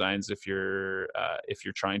into your designs if you're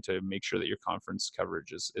trying to make sure that your conference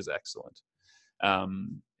coverage is excellent.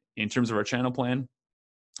 In terms of our channel plan,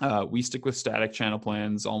 we stick with static channel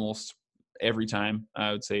plans almost every time.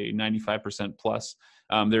 I would say 95% plus.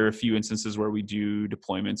 There are a few instances where we do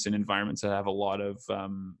deployments in environments that have a lot of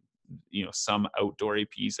some outdoor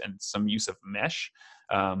APs and some use of mesh.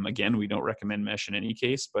 Again, we don't recommend mesh in any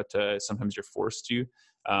case, but sometimes you're forced to.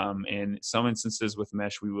 And some instances with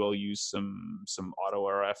mesh, we will use some auto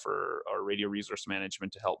RF or radio resource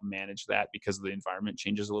management to help manage that, because the environment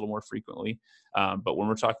changes a little more frequently. But when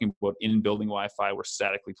we're talking about in-building Wi-Fi, we're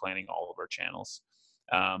statically planning all of our channels.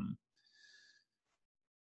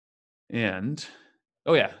 Just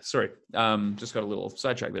got a little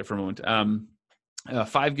sidetrack there for a moment.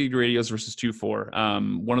 5 gig radios versus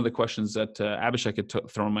 2.4. One of the questions that Abhishek had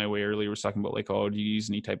thrown my way earlier was talking about, like, do you use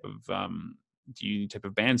any type of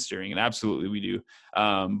band steering? And absolutely we do.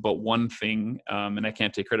 But one thing, and I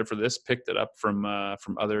can't take credit for this, picked it up from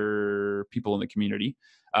other people in the community,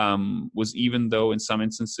 was even though in some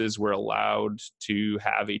instances we're allowed to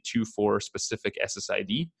have a 2.4 specific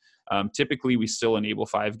SSID, typically we still enable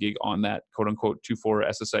 5 gig on that quote unquote 2.4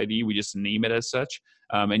 SSID. We just name it as such.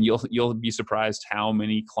 And you'll be surprised how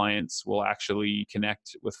many clients will actually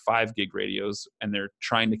connect with 5 gig radios, and they're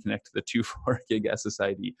trying to connect to the 2.4 gig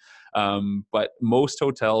SSID. But most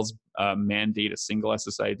hotels mandate a single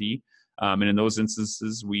SSID, and in those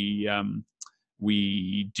instances, we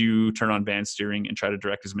do turn on band steering and try to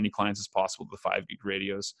direct as many clients as possible to the 5 gig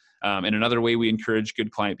radios. And another way we encourage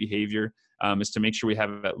good client behavior is to make sure we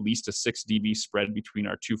have at least a 6 dB spread between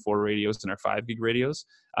our 2.4 radios and our 5 gig radios.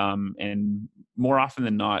 And more often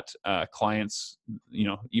than not, clients,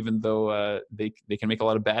 even though they can make a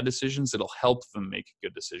lot of bad decisions, it'll help them make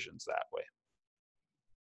good decisions that way.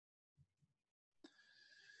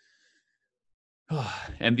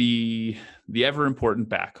 And the ever important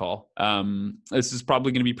backhaul. This is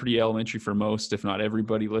probably going to be pretty elementary for most, if not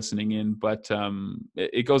everybody listening in. But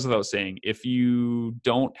it goes without saying, if you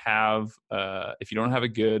don't have a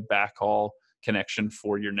good backhaul connection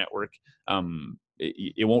for your network,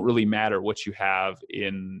 it won't really matter what you have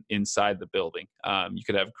inside the building. You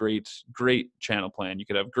could have great channel plan. You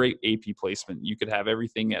could have great AP placement. You could have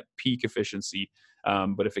everything at peak efficiency.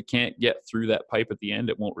 But if it can't get through that pipe at the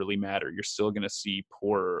end, it won't really matter. You're still going to see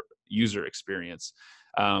poor user experience.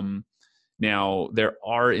 Now, there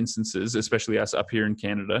are instances, especially us up here in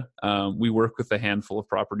Canada, we work with a handful of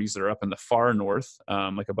properties that are up in the far north,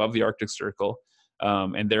 like above the Arctic Circle,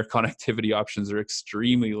 and their connectivity options are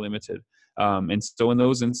extremely limited. And so in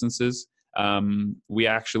those instances, we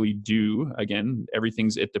actually do, again,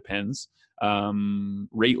 it depends,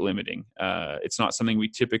 rate limiting. It's not something we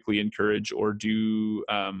typically encourage or do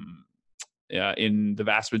in the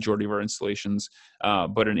vast majority of our installations,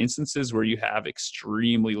 but in instances where you have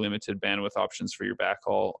extremely limited bandwidth options for your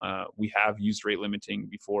backhaul, we have used rate limiting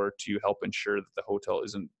before to help ensure that the hotel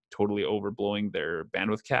isn't totally overblowing their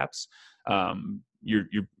bandwidth caps. You're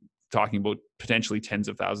talking about potentially tens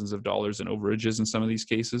of thousands of dollars in overages in some of these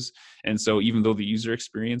cases. And so even though the user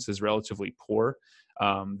experience is relatively poor,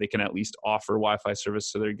 they can at least offer Wi-Fi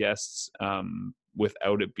service to their guests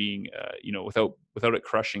without it being, without it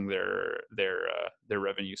crushing their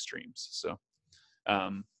revenue streams. So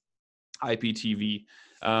IPTV.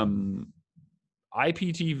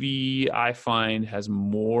 IPTV, I find, has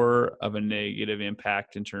more of a negative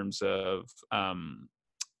impact in terms of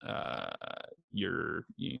your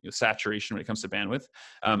saturation when it comes to bandwidth,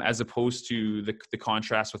 as opposed to the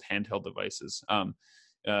contrast with handheld devices.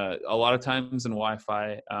 A lot of times in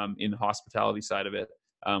Wi-Fi, in the hospitality side of it,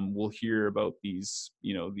 we'll hear about these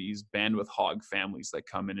bandwidth hog families that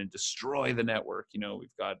come in and destroy the network.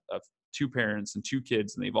 We've got 2 parents and 2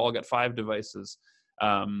 kids, and they've all got 5 devices.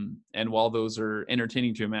 And while those are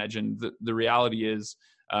entertaining to imagine, the reality is,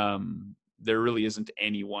 there really isn't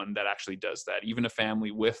anyone that actually does that. Even a family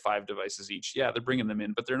with 5 devices each, yeah, they're bringing them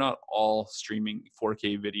in, but they're not all streaming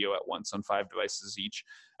 4K video at once on 5 devices each.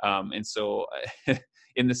 And so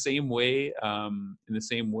in the same way,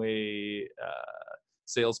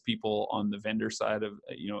 salespeople on the vendor side of,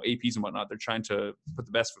 APs and whatnot, they're trying to put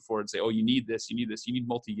the best foot forward and say, oh, you need this, you need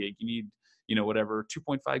multi-gig, you need, whatever,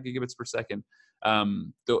 2.5 gigabits per second.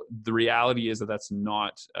 The reality is that that's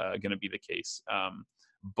not going to be the case.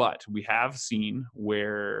 But we have seen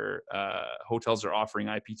where hotels are offering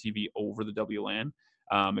IPTV over the WLAN.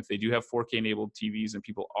 If they do have 4K enabled TVs and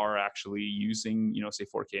people are actually using, say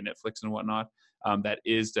 4K Netflix and whatnot, that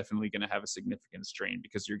is definitely going to have a significant strain,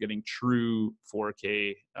 because you're getting true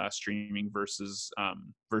 4K streaming versus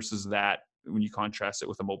that when you contrast it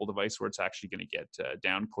with a mobile device where it's actually going to get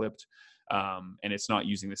down clipped. And it's not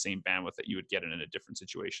using the same bandwidth that you would get in a different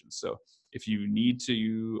situation. So if you need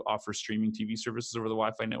to offer streaming TV services over the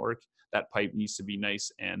Wi-Fi network, that pipe needs to be nice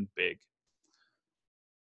and big.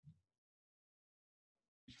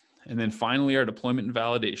 And then finally, our deployment and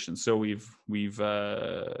validation. So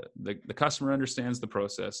the customer understands the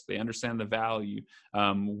process. They understand the value.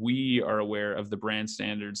 We are aware of the brand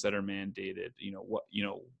standards that are mandated.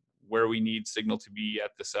 Where we need signal to be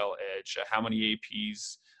at the cell edge, how many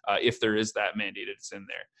APs, if there is that mandated, it's in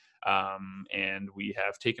there. And we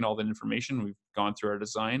have taken all that information. We've gone through our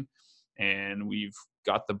design, and we've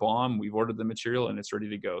got the BOM, we've ordered the material, and it's ready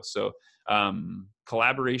to go. So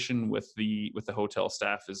collaboration with the hotel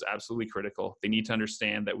staff is absolutely critical. They need to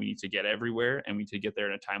understand that we need to get everywhere, and we need to get there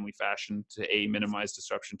in a timely fashion to minimize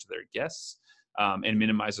disruption to their guests, and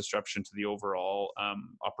minimize disruption to the overall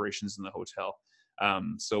operations in the hotel.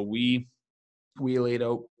 So we laid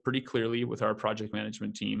out pretty clearly with our project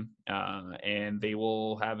management team, and they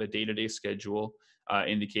will have a day-to-day schedule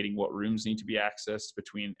indicating what rooms need to be accessed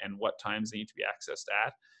between and what times they need to be accessed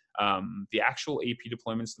at. The actual AP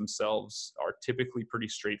deployments themselves are typically pretty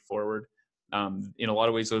straightforward. In a lot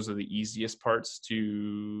of ways, those are the easiest parts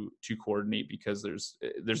to coordinate, because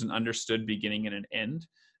there's an understood beginning and an end.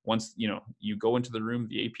 Once you go into the room,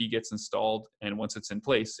 the AP gets installed, and once it's in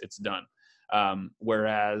place, it's done.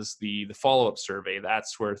 Whereas the follow-up survey,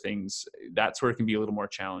 that's where it can be a little more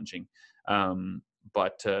challenging.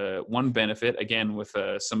 But one benefit, again, with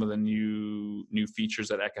some of the new features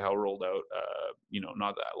that Ekahau rolled out,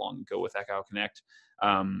 not that long ago with Ekahau Connect,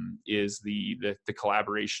 is the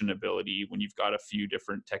collaboration ability when you've got a few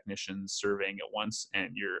different technicians surveying at once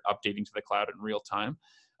and you're updating to the cloud in real time.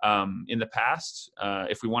 In the past,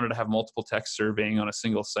 if we wanted to have multiple techs surveying on a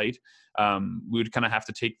single site, we would kind of have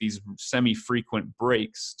to take these semi-frequent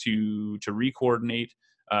breaks to re-coordinate,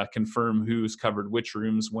 confirm who's covered which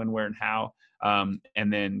rooms, when, where, and how,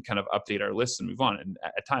 and then kind of update our list and move on. And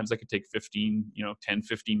at times that could take 10,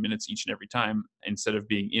 15 minutes each and every time, instead of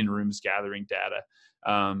being in rooms gathering data.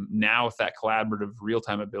 Now with that collaborative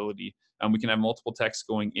real-time ability, we can have multiple techs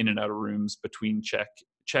going in and out of rooms between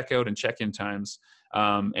checkout and check-in times.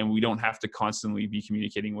 And we don't have to constantly be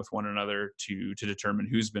communicating with one another to determine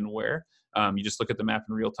who's been where. You just look at the map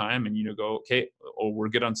in real time and go, okay, we're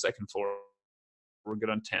good on second floor, we're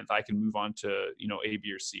good on 10th, I can move on to A,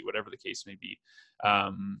 B, or C, whatever the case may be.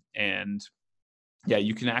 And yeah,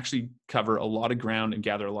 you can actually cover a lot of ground and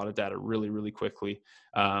gather a lot of data really, really quickly.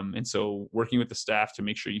 And so working with the staff to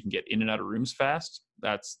make sure you can get in and out of rooms fast,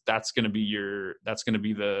 that's going to be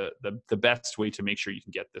the best way to make sure you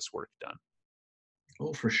can get this work done.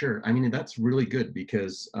 Oh, for sure. I mean, that's really good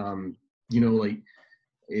because,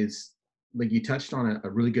 like you touched on a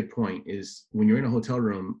really good point, is when you're in a hotel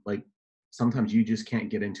room, like sometimes you just can't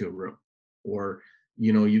get into a room, or,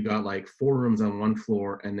 you got like 4 rooms on one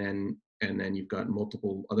floor and then you've got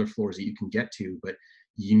multiple other floors that you can get to, but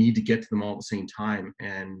you need to get to them all at the same time.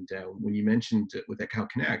 And when you mentioned with Ekahau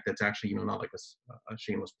Connect, that's actually, not like a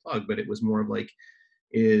shameless plug, but it was more of like,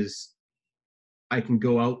 I can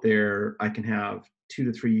go out there, I can have 2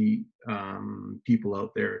 to 3 people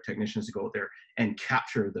out there, technicians to go out there and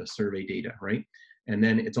capture the survey data, right? And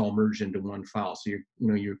then it's all merged into one file. So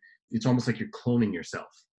it's almost like you're cloning yourself.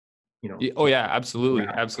 Oh yeah, absolutely.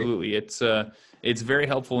 Absolutely. It's very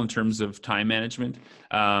helpful in terms of time management.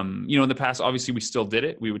 In the past, obviously we still did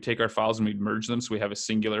it. We would take our files and we'd merge them, so we have a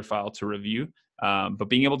singular file to review. But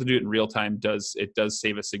being able to do it in real time does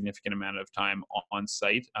save a significant amount of time on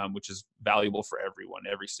site, which is valuable for everyone,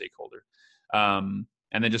 every stakeholder.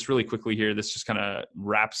 And then just really quickly here, this just kind of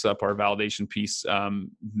wraps up our validation piece.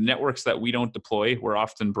 Networks that we don't deploy, we're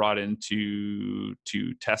often brought in to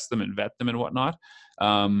test them and vet them and whatnot.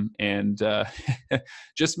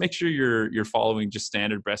 Just make sure you're following just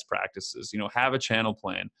standard best practices. Have a channel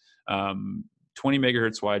plan, 20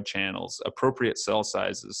 megahertz wide channels, appropriate cell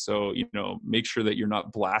sizes. So, make sure that you're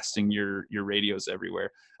not blasting your radios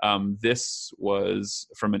everywhere. This was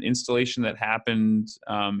from an installation that happened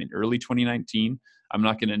in early 2019. I'm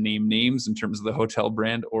not going to name names in terms of the hotel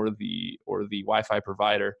brand or the Wi-Fi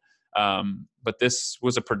provider. But this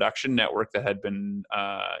was a production network that had been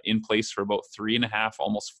in place for about 3.5,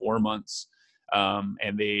 almost 4 months.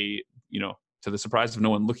 And they, to the surprise of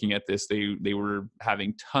no one looking at this, they were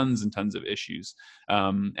having tons and tons of issues.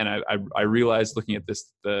 And I realized looking at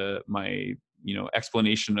this, my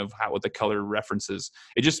explanation of what the color references,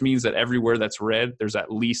 it just means that everywhere that's red, there's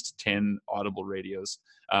at least 10 audible radios.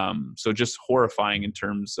 So just horrifying in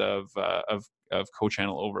terms of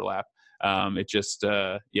co-channel overlap.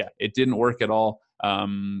 It didn't work at all.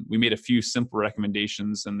 We made a few simple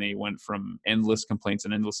recommendations and they went from endless complaints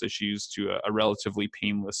and endless issues to a relatively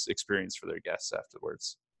painless experience for their guests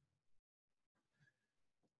afterwards.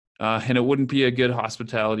 And it wouldn't be a good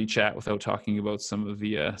hospitality chat without talking about some of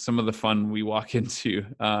the fun we walk into.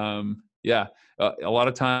 A lot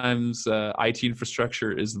of times IT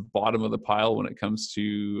infrastructure is the bottom of the pile when it comes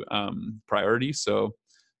to priority. So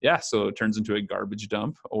it turns into a garbage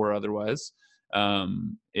dump or otherwise.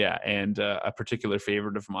 And a particular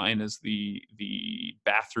favorite of mine is the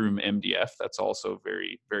bathroom MDF. That's also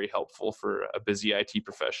very, very helpful for a busy IT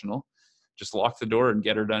professional. Just lock the door and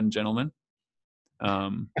get her done, gentlemen.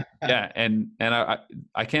 And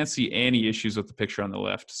I can't see any issues with the picture on the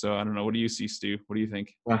left. So I don't know. What do you see, Stu? What do you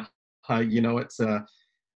think? Well,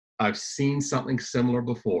 I've seen something similar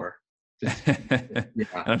before.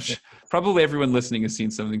 Probably everyone listening has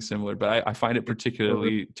seen something similar, but I find it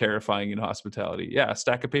particularly terrifying in hospitality. Yeah, a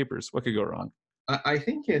stack of papers. What could go wrong? I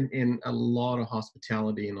think in a lot of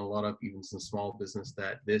hospitality and a lot of even some small business,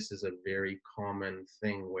 that this is a very common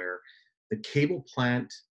thing where the cable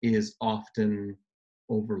plant is often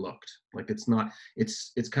overlooked. Like it's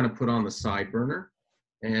kind of put on the side burner.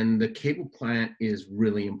 And the cable plant is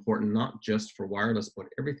really important, not just for wireless, but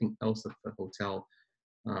everything else that the hotel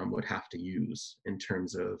would have to use in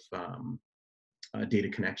terms of data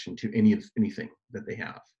connection to anything that they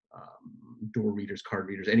have, door readers, card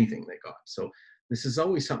readers, anything they got. So this is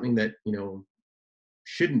always something that,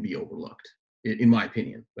 shouldn't be overlooked, in my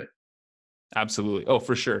opinion. But Absolutely. Oh,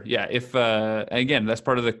 for sure. Yeah. If again, that's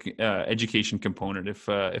part of the education component.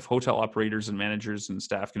 If hotel operators and managers and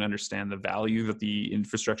staff can understand the value that the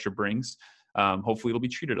infrastructure brings, hopefully it'll be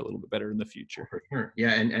treated a little bit better in the future. for sure,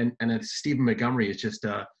 yeah. And Stephen Montgomery is just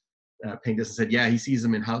pinged us and said, yeah, he sees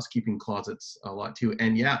them in housekeeping closets a lot too.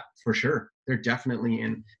 And yeah, for sure, they're definitely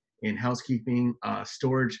in housekeeping,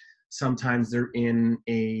 storage. Sometimes they're in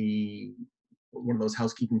one of those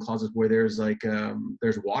housekeeping closets where there's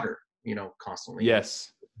there's water, constantly.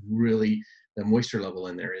 Yes. Really, the moisture level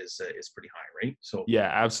in there is pretty high, right? So yeah,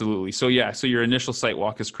 absolutely. So your initial site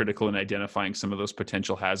walk is critical in identifying some of those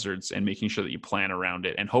potential hazards and making sure that you plan around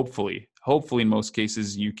it. And hopefully in most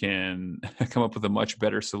cases you can come up with a much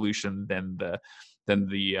better solution than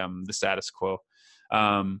the status quo.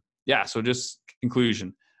 So just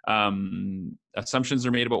conclusion. Assumptions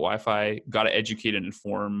are made about Wi-Fi. Got to educate and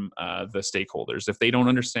inform the stakeholders. If they don't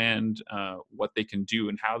understand what they can do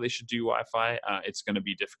and how they should do Wi-Fi, it's going to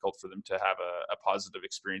be difficult for them to have a positive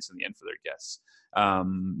experience in the end for their guests.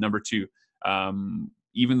 Number two,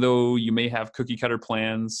 even though you may have cookie cutter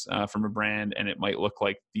plans from a brand and it might look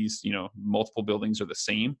like these, multiple buildings are the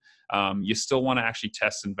same, you still want to actually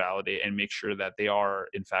test and validate and make sure that they are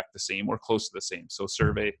in fact the same or close to the same. So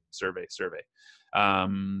survey.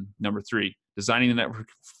 Number three, designing the network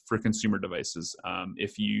for consumer devices.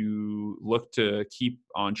 If you look to keep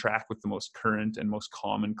on track with the most current and most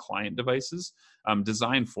common client devices,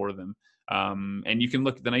 design for them. And you can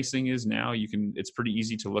look, the nice thing is now it's pretty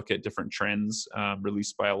easy to look at different trends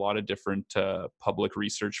released by a lot of different public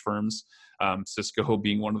research firms. Cisco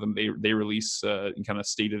being one of them, they release kind of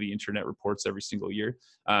state of the internet reports every single year.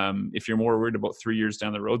 If you're more worried about 3 years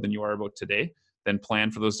down the road than you are about today, then plan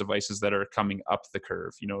for those devices that are coming up the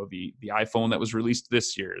curve. The iPhone that was released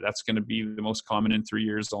this year, that's going to be the most common in 3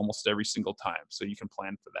 years almost every single time. So you can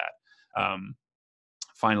plan for that.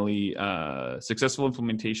 Finally, successful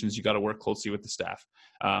implementations, you got to work closely with the staff.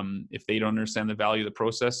 If they don't understand the value of the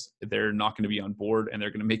process, they're not going to be on board and they're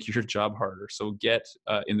going to make your job harder. So get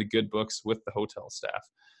in the good books with the hotel staff.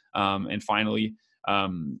 And finally,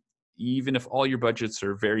 even if all your budgets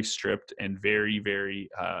are very stripped and very, very,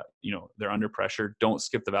 they're under pressure, don't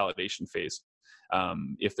skip the validation phase.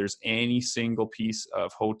 If there's any single piece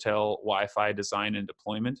of hotel Wi-Fi design and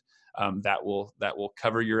deployment that will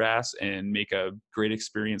cover your ass and make a great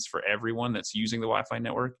experience for everyone that's using the Wi-Fi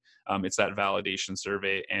network, it's that validation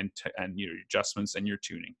survey and your adjustments and your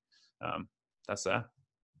tuning. That's that.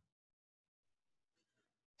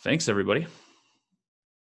 Thanks, everybody.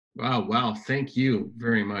 Wow. Thank you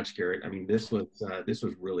very much, Garrett. I mean, this was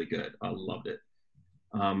really good. I loved it.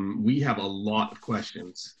 We have a lot of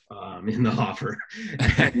questions in the offer,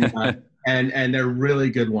 and they're really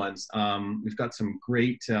good ones. We've got some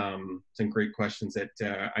great questions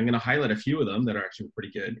that I'm going to highlight a few of them that are actually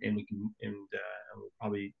pretty good, and we'll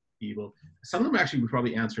probably be able. Some of them actually we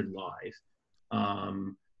probably answered live.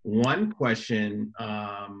 One question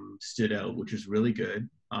stood out, which was really good.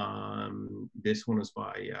 This one was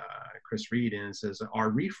by Chris Reed, and it says, are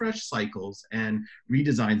refresh cycles and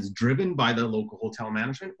redesigns driven by the local hotel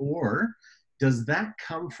management, or does that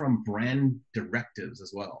come from brand directives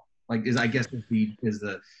as well? Like, is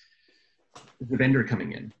the vendor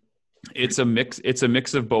coming in? It's a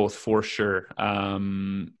mix of both, for sure.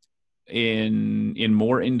 In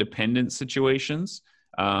more independent situations,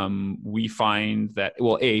 we find that,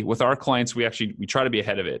 with our clients, we try to be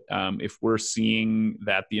ahead of it. If we're seeing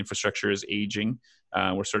that the infrastructure is aging,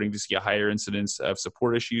 we're starting to see a higher incidence of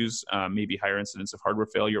support issues, maybe higher incidence of hardware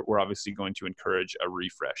failure, we're obviously going to encourage a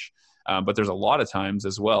refresh. But there's a lot of times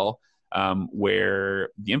as well where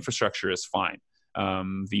the infrastructure is fine.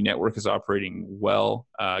 The network is operating well.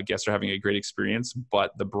 Guests are having a great experience,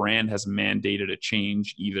 but the brand has mandated a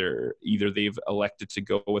change. Either they've elected to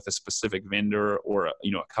go with a specific vendor or a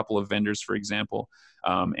couple of vendors, for example,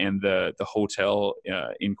 and the hotel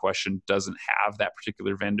in question doesn't have that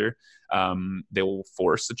particular vendor. They will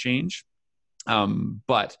force a change.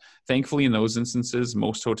 But thankfully, in those instances,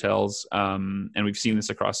 most hotels, and we've seen this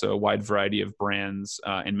across a wide variety of brands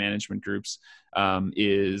and management groups,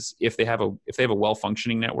 is if they have a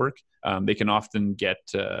well-functioning network, they can often get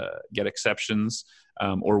exceptions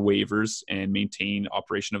or waivers and maintain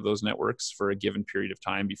operation of those networks for a given period of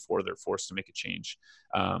time before they're forced to make a change.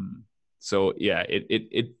 So yeah,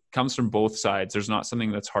 it comes from both sides. There's not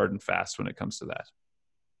something that's hard and fast when it comes to that.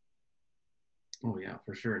 Oh yeah,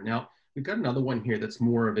 for sure. Now we've got another one here that's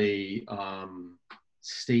more of a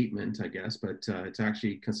statement, I guess, but it's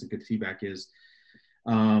actually some good feedback. Is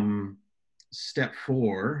um, step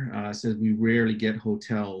 4 says we rarely get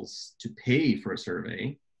hotels to pay for a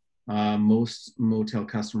survey. Most motel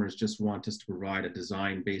customers just want us to provide a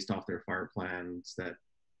design based off their fire plans that,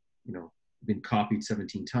 you know, been copied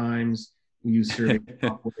 17 times. We use survey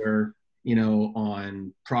software, you know,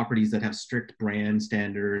 on properties that have strict brand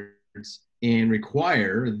standards and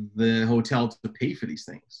require the hotel to pay for these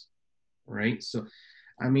things, right? So,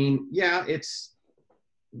 I mean, yeah, it's,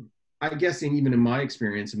 I guess, and even in my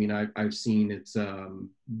experience, I mean, I've seen it's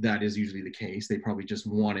that is usually the case. They probably just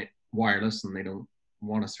want it wireless and they don't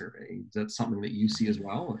want a survey. Is that something that you see as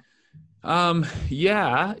well?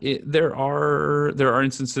 Yeah, there are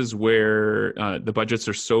instances where the budgets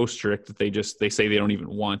are so strict that they say they don't even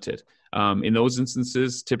want it. In those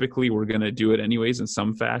instances, typically we're going to do it anyways in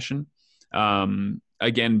some fashion.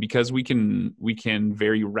 Again, because we can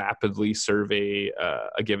very rapidly survey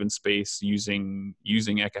a given space using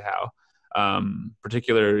Ekahau,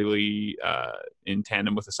 particularly in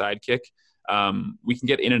tandem with a Sidekick. We can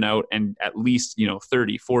get in and out, and at least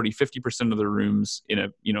 30, 40, 50% of the rooms in a,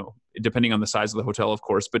 depending on the size of the hotel, of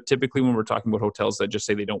course, but typically when we're talking about hotels that just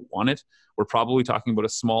say they don't want it, we're probably talking about a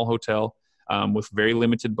small hotel with very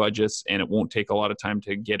limited budgets, and it won't take a lot of time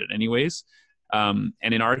to get it anyways. And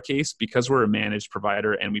in our case, because we're a managed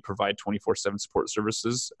provider and we provide 24/7 support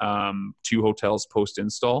services to hotels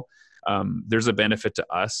post-install, there's a benefit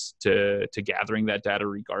to us to gathering that data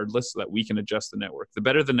regardless, so that we can adjust the network. The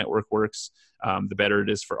better the network works, the better it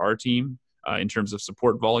is for our team in terms of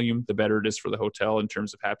support volume, the better it is for the hotel in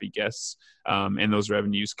terms of happy guests, and those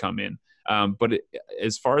revenues come in. But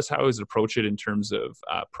as far as how I approach it in terms of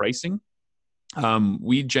pricing,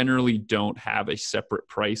 we generally don't have a separate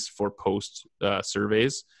price for post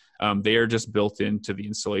surveys. They are just built into the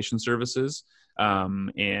installation services.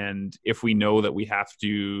 And if we know that we have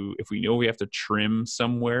to trim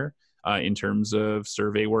somewhere in terms of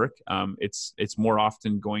survey work, it's more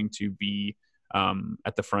often going to be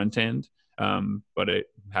at the front end. But I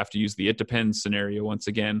have to use the "it depends" scenario once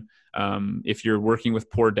again. If you're working with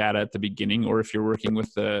poor data at the beginning, or if you're working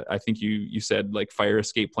with I think you said like fire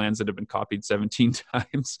escape plans that have been copied 17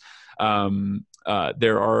 times,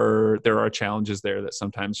 there are challenges there that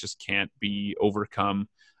sometimes just can't be overcome.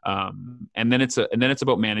 And then it's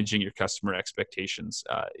about managing your customer expectations.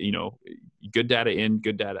 Good data in,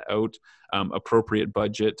 good data out, appropriate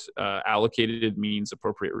budget allocated means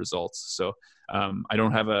appropriate results. So I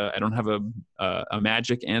don't have a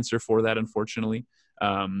magic answer for that, unfortunately.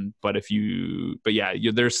 But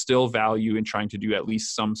there's still value in trying to do at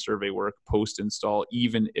least some survey work post install,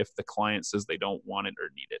 even if the client says they don't want it or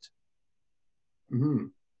need it. Mm-hmm.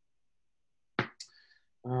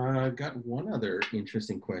 Got one other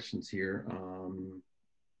interesting questions here.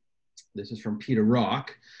 This is from Peter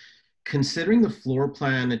Rock. Considering the floor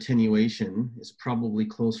plan attenuation is probably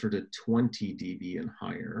closer to 20 dB and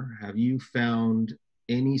higher, have you found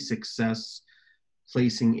any success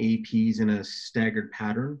placing APs in a staggered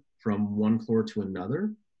pattern from one floor to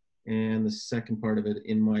another? And the second part of it,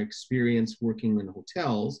 in my experience working in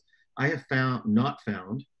hotels, I have not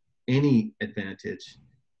found any advantage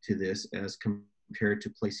to this as compared to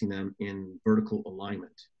placing them in vertical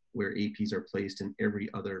alignment, where APs are placed in every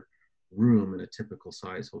other room in a typical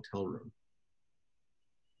size hotel room.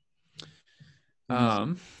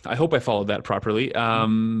 I hope I followed that properly.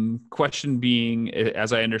 Question being,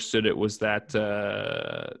 as I understood it, was that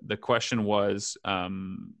the question was,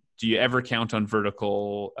 do you ever count on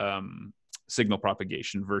vertical signal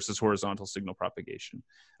propagation versus horizontal signal propagation?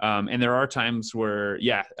 And there are times where,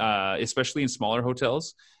 especially in smaller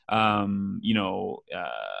hotels, I'm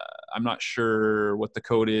not sure what the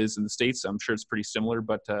code is in the States. I'm sure it's pretty similar,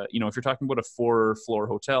 but if you're talking about a 4-floor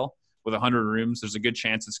hotel with 100 rooms, there's a good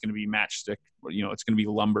chance it's going to be matchstick. It's going to be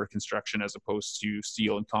lumber construction as opposed to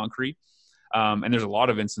steel and concrete. And there's a lot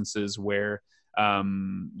of instances where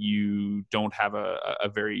you don't have a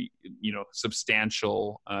very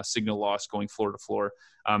substantial signal loss going floor to floor,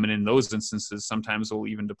 and in those instances sometimes we'll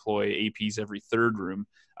even deploy APs every third room,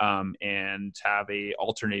 and have a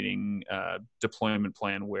alternating deployment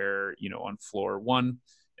plan where on floor 1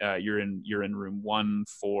 you're in room 1,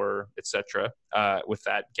 4, etc., with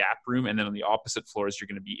that gap room, and then on the opposite floors you're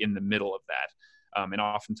going to be in the middle of that. And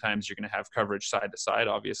oftentimes you're going to have coverage side to side,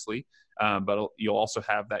 obviously, but you'll also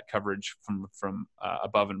have that coverage from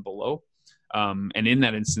above and below. And in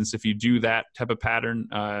that instance, if you do that type of pattern,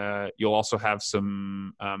 you'll also have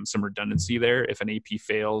some redundancy there. If an AP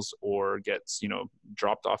fails or gets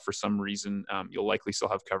dropped off for some reason, you'll likely still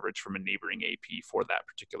have coverage from a neighboring AP for that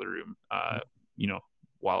particular room.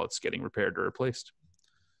 while it's getting repaired or replaced.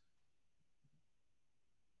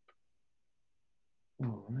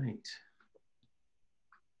 All right.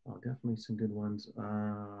 Oh, definitely some good ones.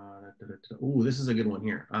 Oh, this is a good one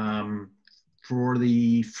here. For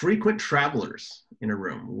the frequent travelers in a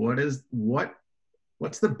room,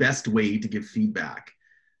 what's the best way to give feedback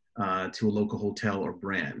to a local hotel or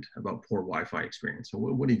brand about poor Wi-Fi experience? So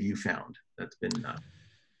what have you found that's been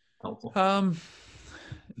helpful?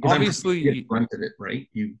 Because Obviously, I'm in front of it, right?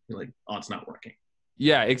 You're like, oh, it's not working.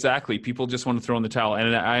 Yeah, exactly. People just want to throw in the towel,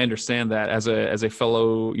 and I understand that as a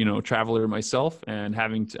fellow traveler myself, and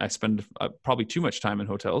I spend probably too much time in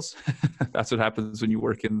hotels. That's what happens when you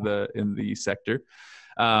work in the sector.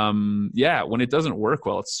 Yeah, when it doesn't work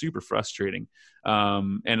well, it's super frustrating.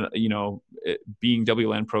 And being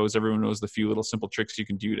WLAN pros, everyone knows the few little simple tricks you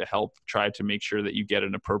can do to help try to make sure that you get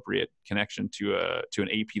an appropriate connection to an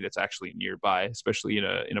AP that's actually nearby, especially in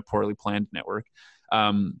a poorly planned network.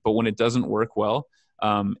 But when it doesn't work well,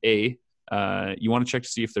 you want to check to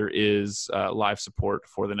see if there is live support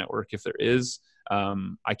for the network. If there is,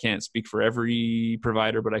 I can't speak for every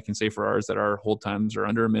provider, but I can say for ours that our hold times are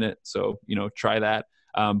under a minute. So, try that.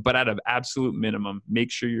 But at an absolute minimum,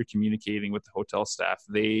 make sure you're communicating with the hotel staff.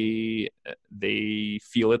 They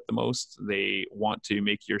feel it the most. They want to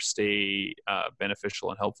make your stay beneficial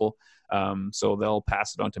and helpful. So they'll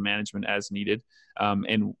pass it on to management as needed.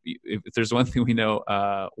 And if there's one thing we know,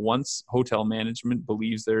 once hotel management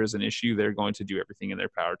believes there is an issue, they're going to do everything in their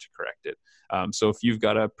power to correct it. So if you've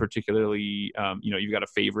got a particularly, you've got a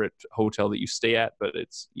favorite hotel that you stay at, but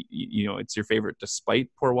it's your favorite despite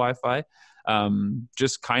poor Wi-Fi,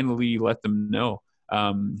 just kindly let them know.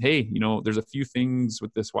 Hey, there's a few things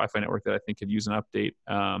with this Wi-Fi network that I think could use an update.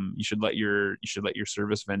 You should let your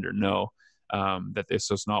service vendor know that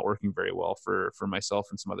this is not working very well for myself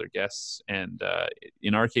and some other guests. And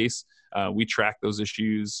in our case, we track those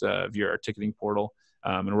issues via our ticketing portal,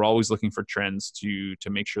 and we're always looking for trends to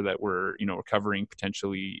make sure that we're covering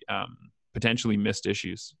potentially missed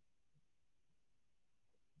issues.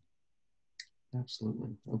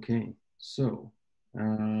 Absolutely. Okay. So,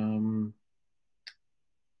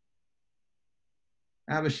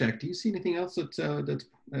 Abhishek, do you see anything else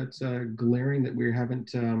that's glaring that we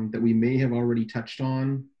haven't that we may have already touched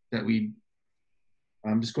on?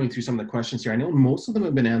 I'm just going through some of the questions here. I know most of them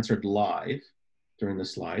have been answered live during the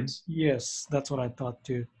slides. Yes, that's what I thought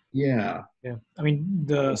too. Yeah. Yeah. I mean,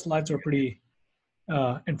 the slides are pretty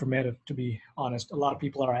informative, to be honest. A lot of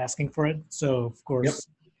people are asking for it. So, of course,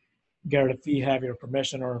 Garrett, if you have your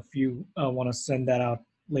permission or if you want to send that out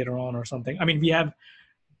later on or something. I mean, we have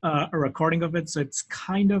a recording of it, so it's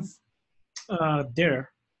kind of there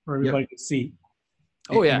for everybody to see.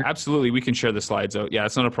 Oh yeah, absolutely. We can share the slides out. Yeah,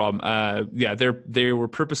 it's not a problem. Yeah, they were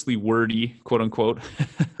purposely wordy, quote unquote.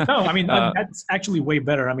 No, I mean that's actually way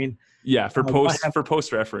better. I mean, yeah, for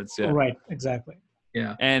post reference. Yeah, right, exactly.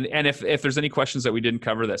 Yeah, and if there's any questions that we didn't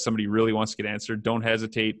cover that somebody really wants to get answered, don't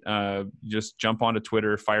hesitate. Just jump onto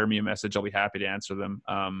Twitter, fire me a message. I'll be happy to answer them.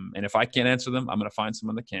 And if I can't answer them, I'm going to find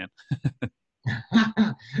someone that can.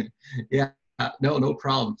 Yeah, no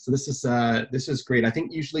problem. So this is great. I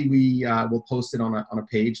think usually we will post it on a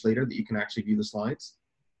page later that you can actually view the slides,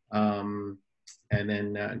 and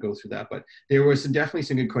then go through that. But there was definitely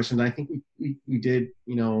some good questions. I think we did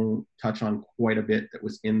touch on quite a bit that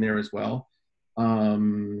was in there as well,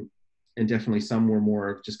 and definitely some were more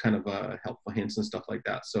of just kind of helpful hints and stuff like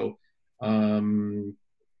that. So.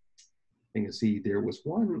 I think see there was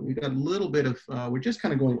one, we got a little bit of, we're just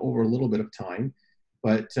kind of going over a little bit of time,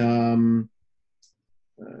 but there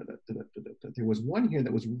was one here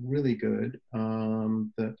that was really good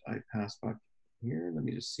that I passed by here. Let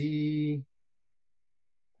me just see.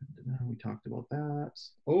 We talked about that.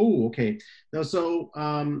 Oh, okay. Now, so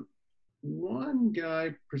one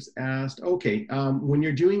guy asked, okay, when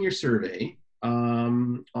you're doing your survey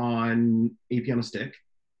on AP on a stick,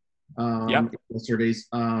 surveys,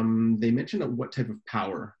 they mentioned what type of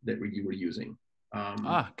power that you were using.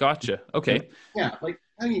 Gotcha. Okay. Yeah, like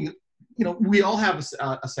I mean, we all have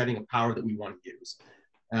a setting of power that we want to use.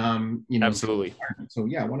 Absolutely. So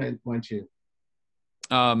yeah, why don't you?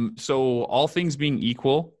 So all things being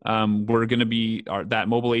equal, we're going to be that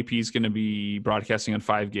mobile AP is going to be broadcasting on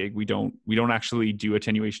 5 gig. We don't actually do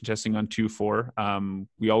attenuation testing on 2.4.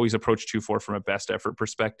 We always approach 2.4 from a best effort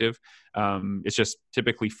perspective. It's just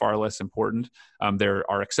typically far less important. There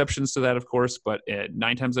are exceptions to that, of course, but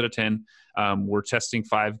 9 times out of 10, we're testing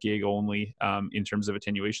 5 gig only in terms of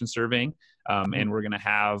attenuation surveying, and we're going to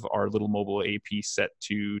have our little mobile AP set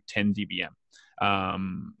to 10 dBm.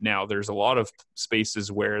 Now, there's a lot of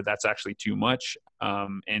spaces where that's actually too much,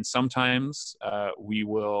 and sometimes we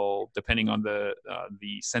will, depending on the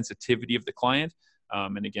sensitivity of the client,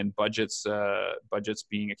 and again, budgets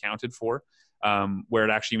being accounted for, where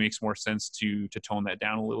it actually makes more sense to tone that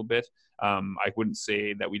down a little bit. I wouldn't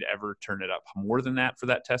say that we'd ever turn it up more than that for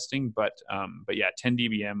that testing, but yeah, 10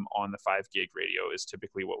 dBm on the 5 gig radio is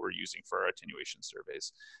typically what we're using for our attenuation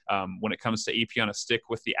surveys. When it comes to AP on a stick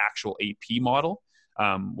with the actual AP model,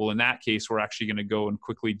 well, in that case, we're actually going to go and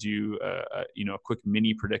quickly do a quick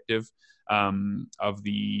mini predictive of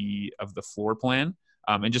the floor plan.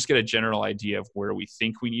 And just get a general idea of where we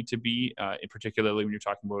think we need to be, in particularly when you're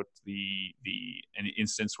talking about an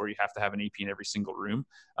instance where you have to have an AP in every single room.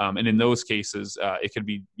 And in those cases, it could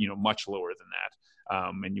be much lower than that.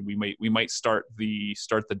 And we might start the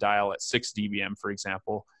dial at 6 dBm, for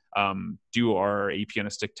example, do our AP on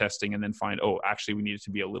a stick testing, and then find, oh, actually we need it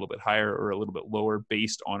to be a little bit higher or a little bit lower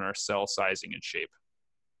based on our cell sizing and shape.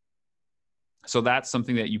 So that's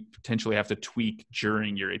something that you potentially have to tweak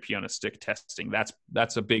during your AP on a stick testing.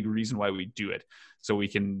 That's a big reason why we do it. So we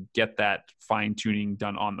can get that fine tuning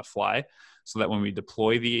done on the fly, so that when we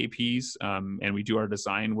deploy the APs and we do our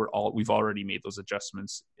design, we've already made those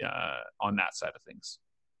adjustments on that side of things.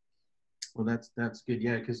 Well, that's good.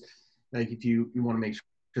 Yeah, because like if you want to make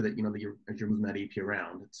sure that as you're moving that AP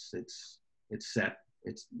around, it's set,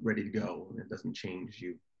 it's ready to go, and it doesn't change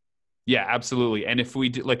you. Yeah, absolutely. And if we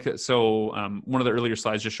do one of the earlier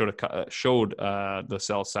slides just showed the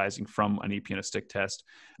cell sizing from an AP on a stick test.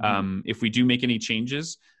 If we do make any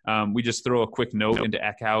changes, we just throw a quick note into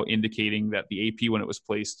Echo indicating that the AP, when it was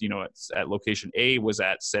placed, at location A, was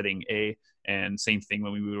at setting A, and same thing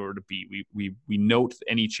when we move over to B. We note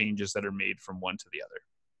any changes that are made from one to the other.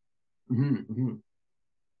 Mm-hmm, mm-hmm.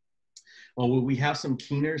 Well, we have some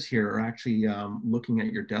keeners here are actually looking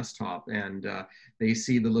at your desktop, and they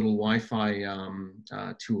see the little Wi-Fi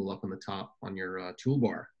tool up on the top on your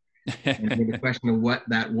toolbar. And the question of what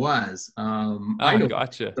that was. I know,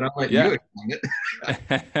 gotcha. but I'll let you explain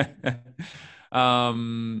it.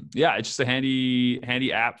 Yeah, it's just a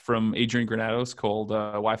handy app from Adrian Granados called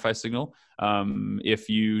Wi-Fi Signal. If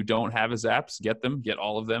you don't have his apps, get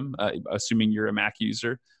all of them, assuming you're a Mac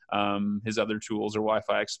user. His other tools are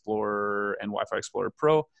Wi-Fi Explorer and Wi-Fi Explorer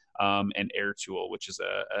Pro, and Air Tool, which is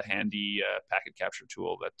a handy packet capture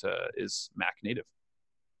tool that is Mac native.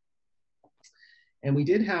 And we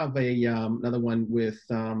did have another one with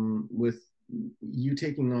you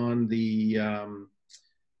taking on the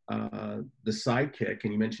Sidekick,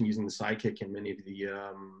 and you mentioned using the Sidekick in many of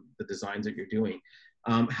the designs that you're doing.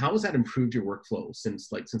 How has that improved your workflow since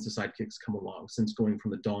the Sidekicks come along, since going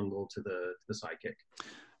from the dongle to the Sidekick?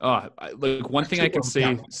 One thing I could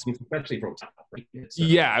say, especially for hotel, right?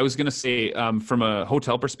 Yeah, I was going to say, from a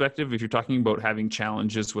hotel perspective, if you're talking about having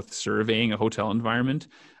challenges with surveying a hotel environment,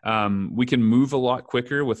 we can move a lot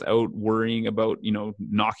quicker without worrying about,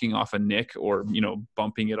 knocking off a nick or,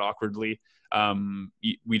 bumping it awkwardly.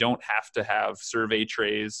 We don't have to have survey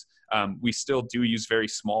trays. We still do use very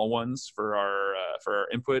small ones for our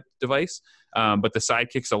input device, but the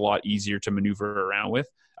Sidekick's a lot easier to maneuver around with.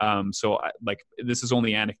 So this is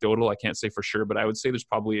only anecdotal. I can't say for sure, but I would say there's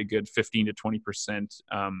probably a good 15 to 20%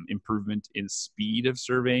 improvement in speed of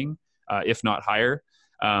surveying, if not higher.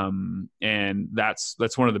 And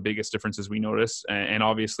that's one of the biggest differences we notice. And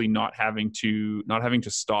obviously not having to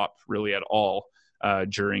stop really at all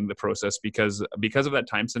during the process, because of that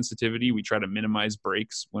time sensitivity, we try to minimize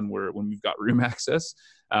breaks when we've got room access.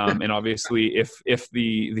 And obviously if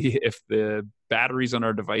the batteries on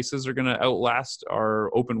our devices are going to outlast our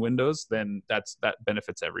open windows, then that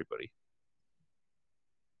benefits everybody.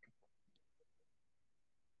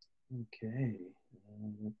 Okay.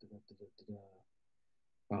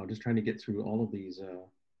 Wow, just trying to get through all of these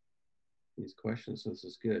questions. So this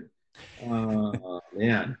is good.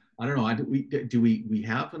 Man, I don't know. Do we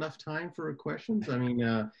have enough time for questions? I mean,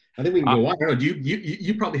 I think we can go on. I don't know.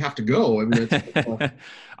 You probably have to go. I mean,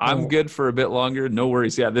 I'm good for a bit longer. No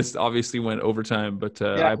worries. Yeah, this obviously went overtime, but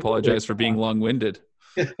yeah, I apologize for being long-winded.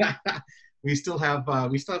 we still have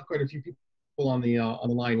quite a few people on the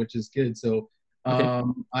line, which is good. So okay.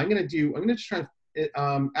 I'm gonna just try.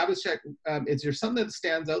 Abhishek, is there something that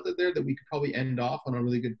stands out there that we could probably end off on a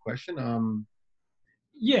really good question?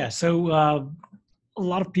 Yeah, so a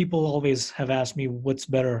lot of people always have asked me what's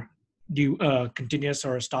better, do continuous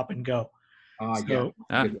or stop and go. Do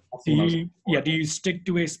you stick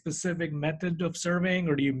to a specific method of surveying,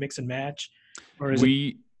 or do you mix and match? Or is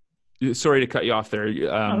sorry to cut you off there.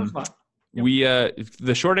 No, that's fine. Yep.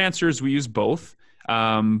 The short answer is we use both.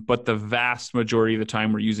 But the vast majority of the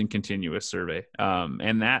time we're using continuous survey.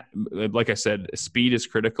 And that, like I said, speed is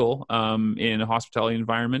critical in a hospitality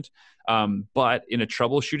environment. But in a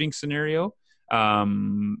troubleshooting scenario,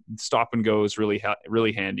 stop and go is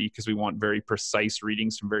really handy because we want very precise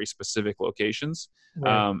readings from very specific locations.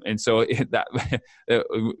 Right. And so that it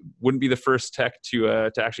wouldn't be the first tech to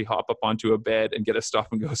actually hop up onto a bed and get a stop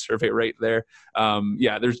and go survey right there.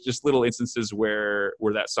 There's just little instances where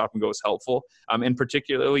that stop and go is helpful. And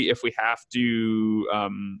particularly if we have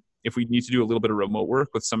to, if we need to do a little bit of remote work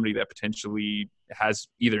with somebody that potentially has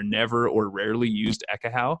either never or rarely used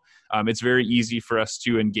Ekahau, it's very easy for us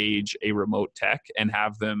to engage a remote tech and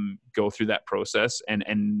have them go through that process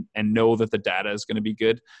and know that the data is going to be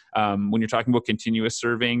good. When you're talking about continuous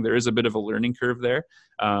surveying, there is a bit of a learning curve there.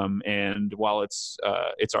 And while it's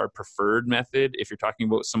our preferred method, if you're talking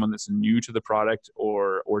about someone that's new to the product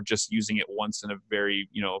or just using it once in a very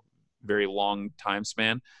long time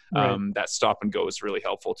span, Right. that stop and go is really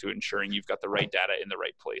helpful to ensuring you've got the right data in the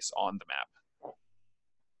right place on the map.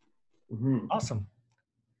 Mm-hmm. Awesome.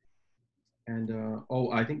 And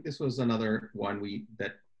I think this was another one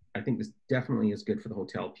that I think this definitely is good for the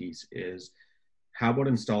hotel piece is how about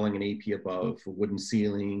installing an AP above a wooden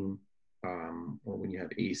ceiling, or when you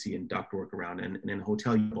have AC and ductwork around, and in a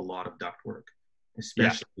hotel you have a lot of ductwork,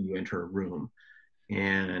 especially when you enter a room.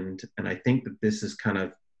 And I think that this is kind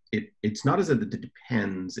of it's not as if it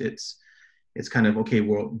depends. It's kind of, okay,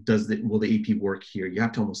 well, will the AP work here? You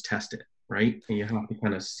have to almost test it, right? And you have to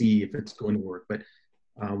kind of see if it's going to work. But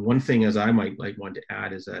one thing as I might want to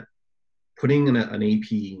add is that putting an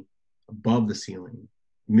AP above the ceiling,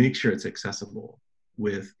 make sure it's accessible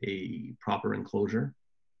with a proper enclosure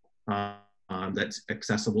that's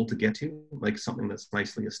accessible to get to, like something that's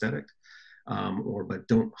nicely aesthetic, but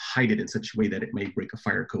don't hide it in such a way that it may break a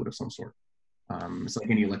fire code of some sort. It's like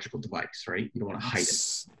any electrical device, right? You don't want to hide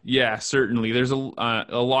it. Yeah, certainly. There's a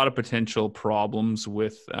lot of potential problems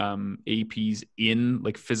with APs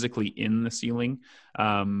physically in the ceiling.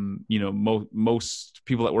 Most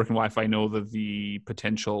people that work in Wi-Fi know that the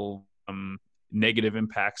potential negative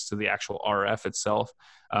impacts to the actual RF itself.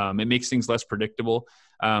 It makes things less predictable.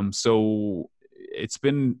 So it's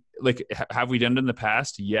been like, have we done it in the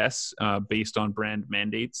past? Yes, based on brand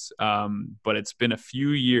mandates. But it's been a few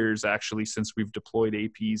years actually since we've deployed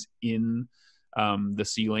APs in the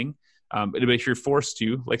ceiling. But if you're forced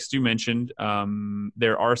to, like Stu mentioned,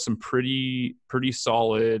 there are some pretty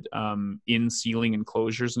solid in ceiling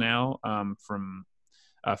enclosures now from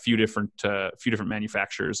a few different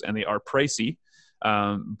manufacturers, and they are pricey.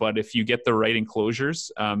 But if you get the right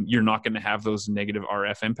enclosures, you're not going to have those negative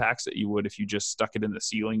RF impacts that you would if you just stuck it in the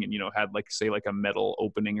ceiling and had like a metal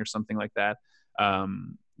opening or something like that.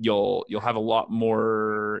 You'll have a lot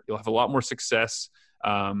more success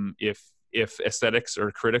if aesthetics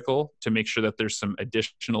are critical, to make sure that there's some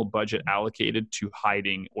additional budget allocated to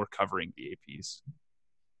hiding or covering the APs.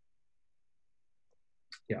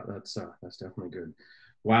 Yeah, that's definitely good.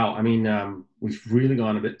 Wow, I mean, we've really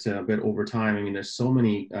gone a bit over time. I mean, there's so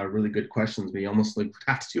many really good questions. We almost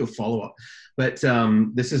have to do a follow up, but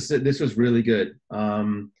this was really good.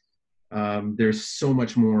 There's so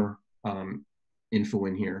much more info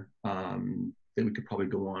in here that we could probably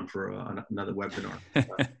go on for another webinar.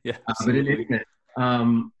 Yeah, but in any event,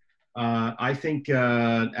 I think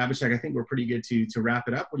Abhishek, I think we're pretty good to wrap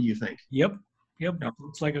it up. What do you think? Yep.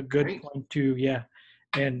 It's like a good point to, yeah.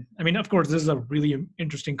 And I mean, of course, this is a really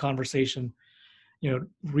interesting conversation,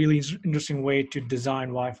 really interesting way to design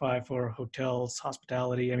Wi-Fi for hotels,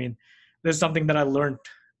 hospitality. I mean, there's something that I learned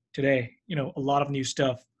today, a lot of new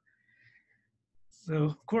stuff. So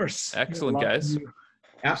of course. Excellent, guys.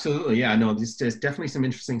 Absolutely. Yeah, no, there's definitely some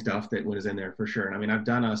interesting stuff that was in there for sure. And I mean, I've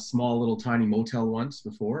done a small little tiny motel once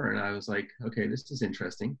before, and I was like, okay, this is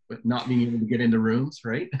interesting, but not being able to get into rooms,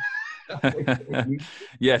 right?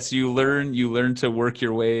 Yes, you learn to work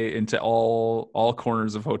your way into all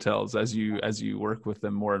corners of hotels as you work with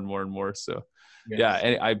them more and more and more. So yes.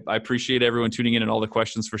 Yeah, I appreciate everyone tuning in and all the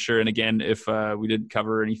questions for sure. And again, if we didn't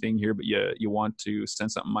cover anything here, but you want to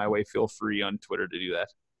send something my way, feel free on Twitter to do that.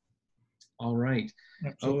 All right.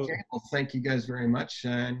 Absolutely. Okay. Well, thank you guys very much.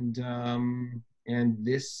 And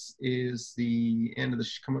this is the end of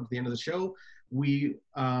the end of the show. We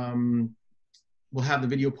we'll have the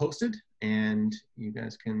video posted, and you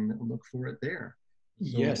guys can look for it there.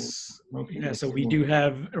 So, yes. Okay. Yeah. So we do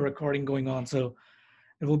have a recording going on, so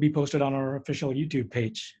it will be posted on our official YouTube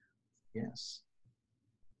page. Yes.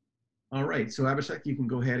 All right. So Abhishek, you can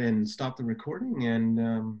go ahead and stop the recording,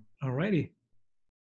 and all righty.